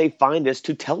 where can they find us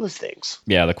to tell us things?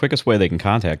 Yeah, the quickest way they can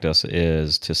contact us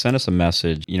is to send us a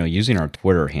message, you know, using our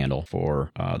Twitter handle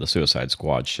for the Suicide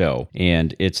Squad show.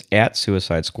 And it's at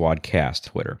Suicide Squad Cast.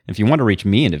 Twitter. If you want to reach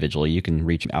me individually, you can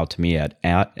reach out to me at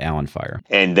Alan Fire.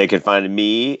 And they can find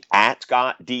me at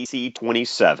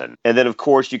ScottDC27. And then, of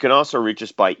course, you can also reach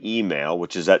us by email,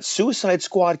 which is at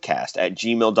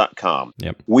suicidesquadcast@gmail.com.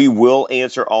 Yep. We will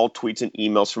answer all tweets and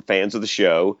emails from fans of the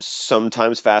show,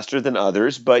 sometimes faster than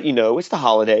others, but, it's the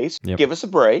holidays. Yep. Give us a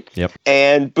break. Yep.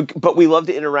 But we love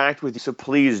to interact with you, so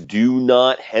please do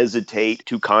not hesitate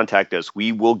to contact us.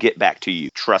 We will get back to you.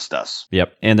 Trust us.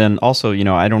 Yep. And then also,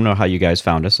 I don't know how you guys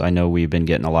found us. I know we've been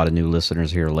getting a lot of new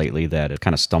listeners here lately that have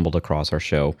kind of stumbled across our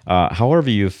show. However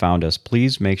you've found us,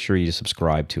 please make sure you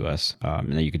subscribe to us.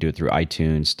 And you can do it through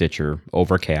iTunes, Stitcher,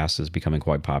 Overcast is becoming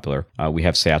quite popular. We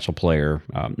have Satchel Player.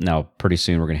 Now, pretty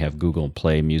soon we're going to have Google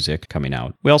Play Music coming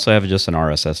out. We also have just an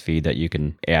RSS feed that you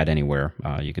can add anywhere.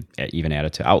 You could even add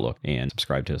it to Outlook and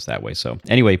subscribe to us that way. So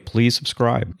anyway, please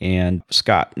subscribe. And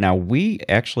Scott, now we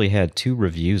actually had 2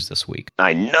 reviews this week.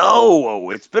 I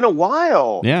know. It's been a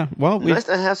while. Yeah. Well, nice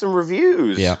to have some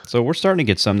reviews. Yeah. So we're starting to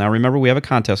get some. Now, remember, we have a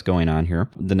contest going on here.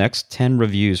 The next 10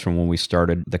 reviews from when we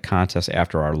started the contest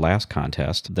after our last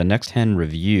contest, the next 10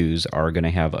 reviews are going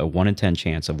to have a 1 in 10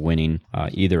 chance of winning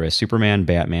either a Superman,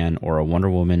 Batman, or a Wonder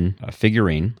Woman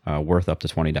figurine worth up to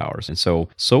 $20. And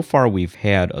so far we've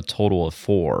had a total of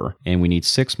 4, and we need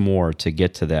 6 more to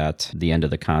get to the end of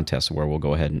the contest where we'll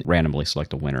go ahead and randomly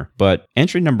select a winner. But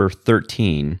entry number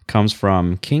 13 comes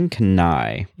from King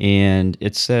Kanai, and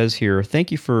it says here,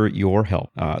 thank you for your help.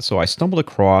 So I stumbled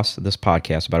across this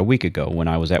podcast about a week ago when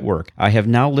I was at work. I have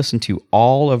now listened to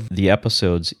all of the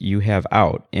episodes you have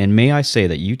out, and may I say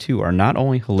that you two are not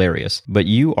only hilarious, but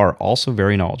you are also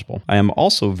very knowledgeable. I am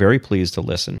also very pleased to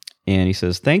listen. And he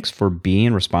says, thanks for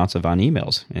being responsive on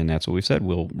emails. And that's what we've said.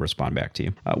 We'll respond back to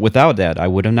you. Without that, I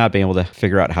would have not been able to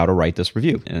figure out how to write this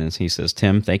review. And he says,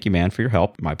 Tim, thank you, man, for your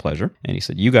help. My pleasure. And he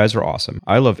said, you guys are awesome.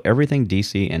 I love everything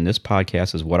DC, and this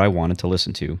podcast is what I wanted to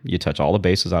listen to. You touch all the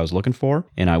bases I was looking for,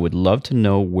 and I would love to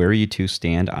know where you two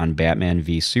stand on Batman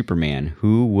v Superman.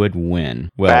 Who would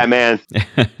win? Well, Batman.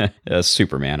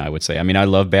 Superman, I would say. I mean, I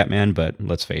love Batman, but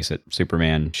let's face it,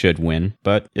 Superman should win,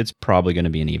 but it's probably going to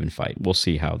be an even fight. We'll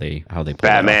see how they play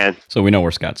Batman. So we know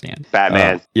where Scott stands.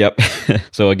 Batman. Yep.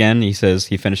 So again, he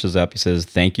finishes up, he says,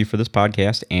 thank you for this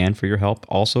podcast and for your help.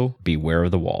 Also, beware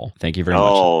of the wall. Thank you very much.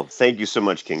 Oh, thank you so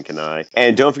much, King Kanai.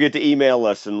 And don't forget to email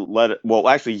us and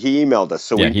actually, he emailed us,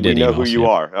 so we know who you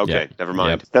are. Okay, never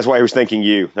mind. That's why he was thanking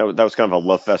you. That was kind of a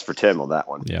love fest for Tim on that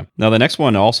one. Yeah. Now, the next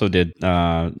one also did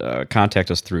contact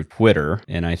us through Twitter,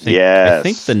 and I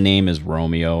think the name is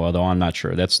Romeo, although I'm not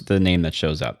sure. That's the name that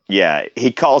shows up. Yeah,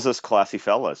 he calls us classy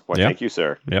fellas. Well, thank you,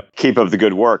 sir. Yep. Keep up the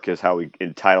good work is how he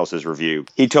entitles his review.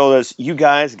 He told us, you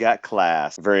guys got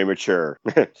class. Very mature.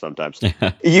 Sometimes.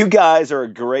 You guys are a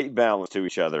great balance to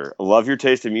each other. Love your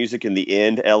taste in music in the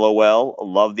end, LOL.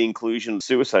 Love the inclusion of the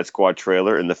Suicide Squad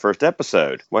trailer in the first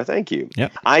episode. Why, thank you.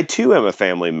 Yep. I, too, am a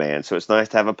family man, so it's nice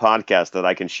to have a podcast that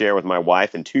I can share with my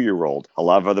wife and 2-year-old. A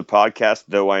lot of other podcasts,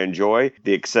 though I enjoy,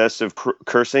 the excessive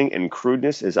cursing and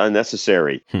crudeness is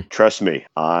unnecessary. Trust me,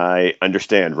 I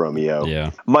understand, Romeo. Yeah.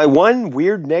 My one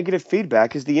weird negative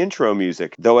feedback is the intro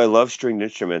music. Though I love stringed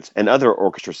instruments and other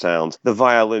orchestra sounds, the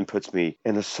violin puts me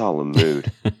in a solemn mood.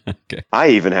 Okay. I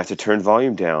even have to turn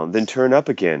volume down, then turn up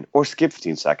again, or skip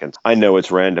 15 seconds. I know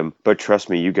it's random, but trust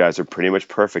me, you guys are pretty much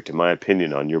perfect in my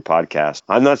opinion on your podcast.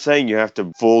 I'm not saying you have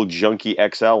to full junkie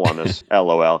XL on us,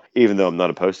 LOL, even though I'm not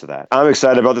opposed to that. I'm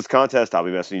excited about this contest. I'll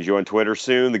be messaging you on Twitter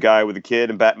soon. The guy with the kid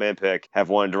and Batman pick have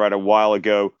wanted to write a while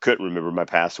ago. Couldn't remember my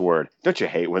password. Don't you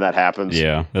hate when that happens?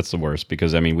 Yeah, that's the worst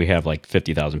because, I mean, we have like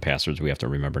 50,000 passwords we have to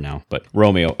remember now. But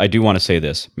Romeo, I do want to say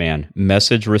this, man,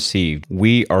 message received.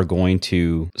 We are going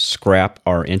to scrap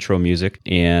our intro music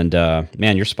and,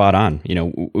 man, you're spot on.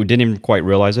 We didn't even quite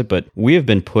realize it, but we have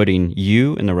been putting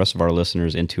you and the rest of our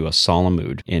listeners into a solemn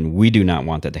mood, and we do not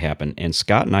want that to happen. And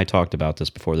Scott and I talked about this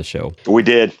before the show. We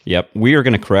did. Yep. We are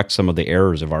going to correct some of the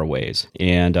errors of our ways.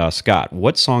 And Scott,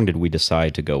 what song did we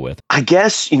decide to go with? I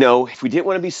guess, if we didn't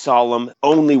want to be solemn,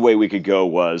 only way we could go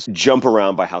was Jump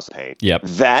Around by House of Pain. Yep.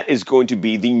 That is going to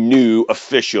be the new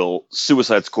official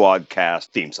Suicide Squad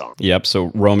cast theme song. Yep.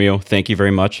 So Romeo, thank you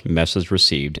very much. Message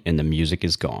received, and the music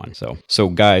is gone. So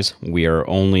guys, we are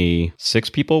only 6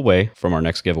 people away from our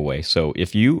next giveaway. So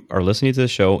if you are listening to the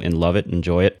show and love it,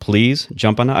 enjoy it, please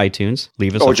jump onto iTunes,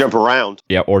 leave us jump around.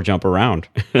 Yeah, or jump around.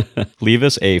 Leave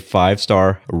us a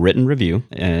 5-star written review,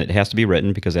 and it has to be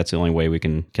written because that's the only way we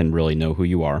can really know who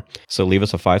you are. So leave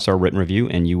us a 5-star written review,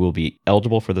 and you will be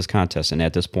eligible for this contest. And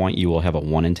at this point, you will have a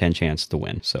 1 in 10 chance to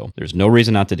win. So there's no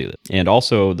reason not to do it. And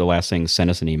also, the last thing, send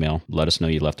us an email. Let us know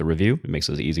you left a review. It makes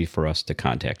it easy easy for us to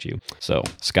contact you. So,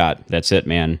 Scott, that's it,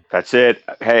 man. That's it.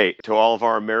 Hey, to all of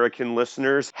our American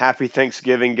listeners, happy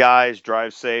Thanksgiving, guys.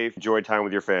 Drive safe. Enjoy time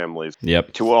with your families.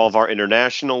 Yep. To all of our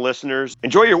international listeners,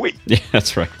 enjoy your week. Yeah,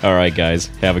 that's right. All right, guys.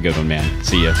 Have a good one, man.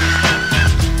 See ya.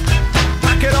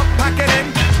 Pack it up, pack it in,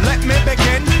 let me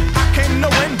begin. I came to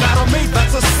win, battle me,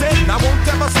 that's a sin. I won't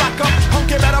ever slack up,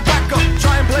 punk, you better back up.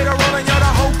 Try and play the role and you're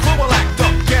the whole crew will act up.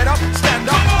 Get up, stand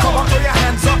up, come on, throw your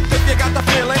hands up if you got the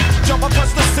feeling. Jump up, touch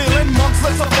the ceiling, monks,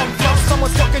 let's a funk flow.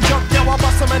 Someone's talking junk, yo, I'll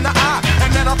bust them in the eye. And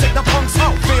then I'll take the punks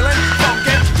out, feeling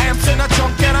funky. Amps in a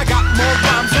trunk and I got more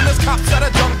rhymes than this cops at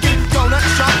a junkie. Donut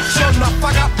shop, sure enough,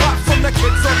 I got props from the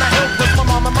kids on the hill with my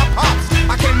mom and my pops.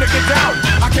 I came to get down,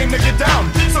 I came to get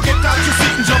down. So get out your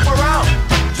seat and jump around,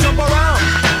 jump around,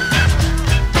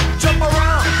 jump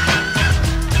around,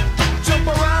 jump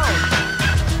around,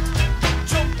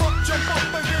 jump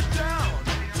up and get down.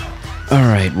 All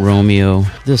right, Romeo,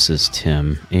 this is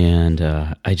Tim, and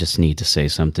I just need to say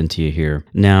something to you here.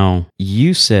 Now,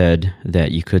 you said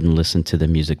that you couldn't listen to the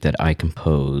music that I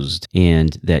composed,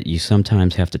 and that you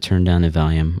sometimes have to turn down the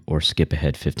volume or skip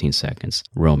ahead 15 seconds.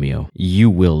 Romeo, you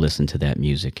will listen to that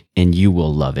music, and you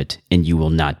will love it, and you will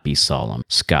not be solemn.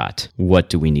 Scott, what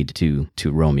do we need to do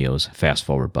to Romeo's fast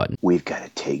forward button? We've got to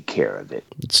take care of it.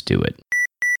 Let's do it.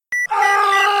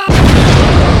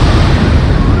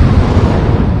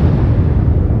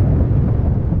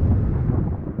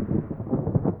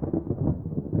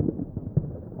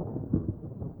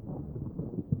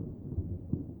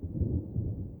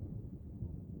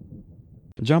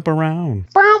 Jump around.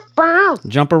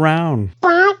 Jump around.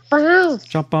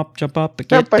 Jump up, and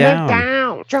get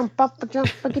down. Jump up and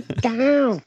get down.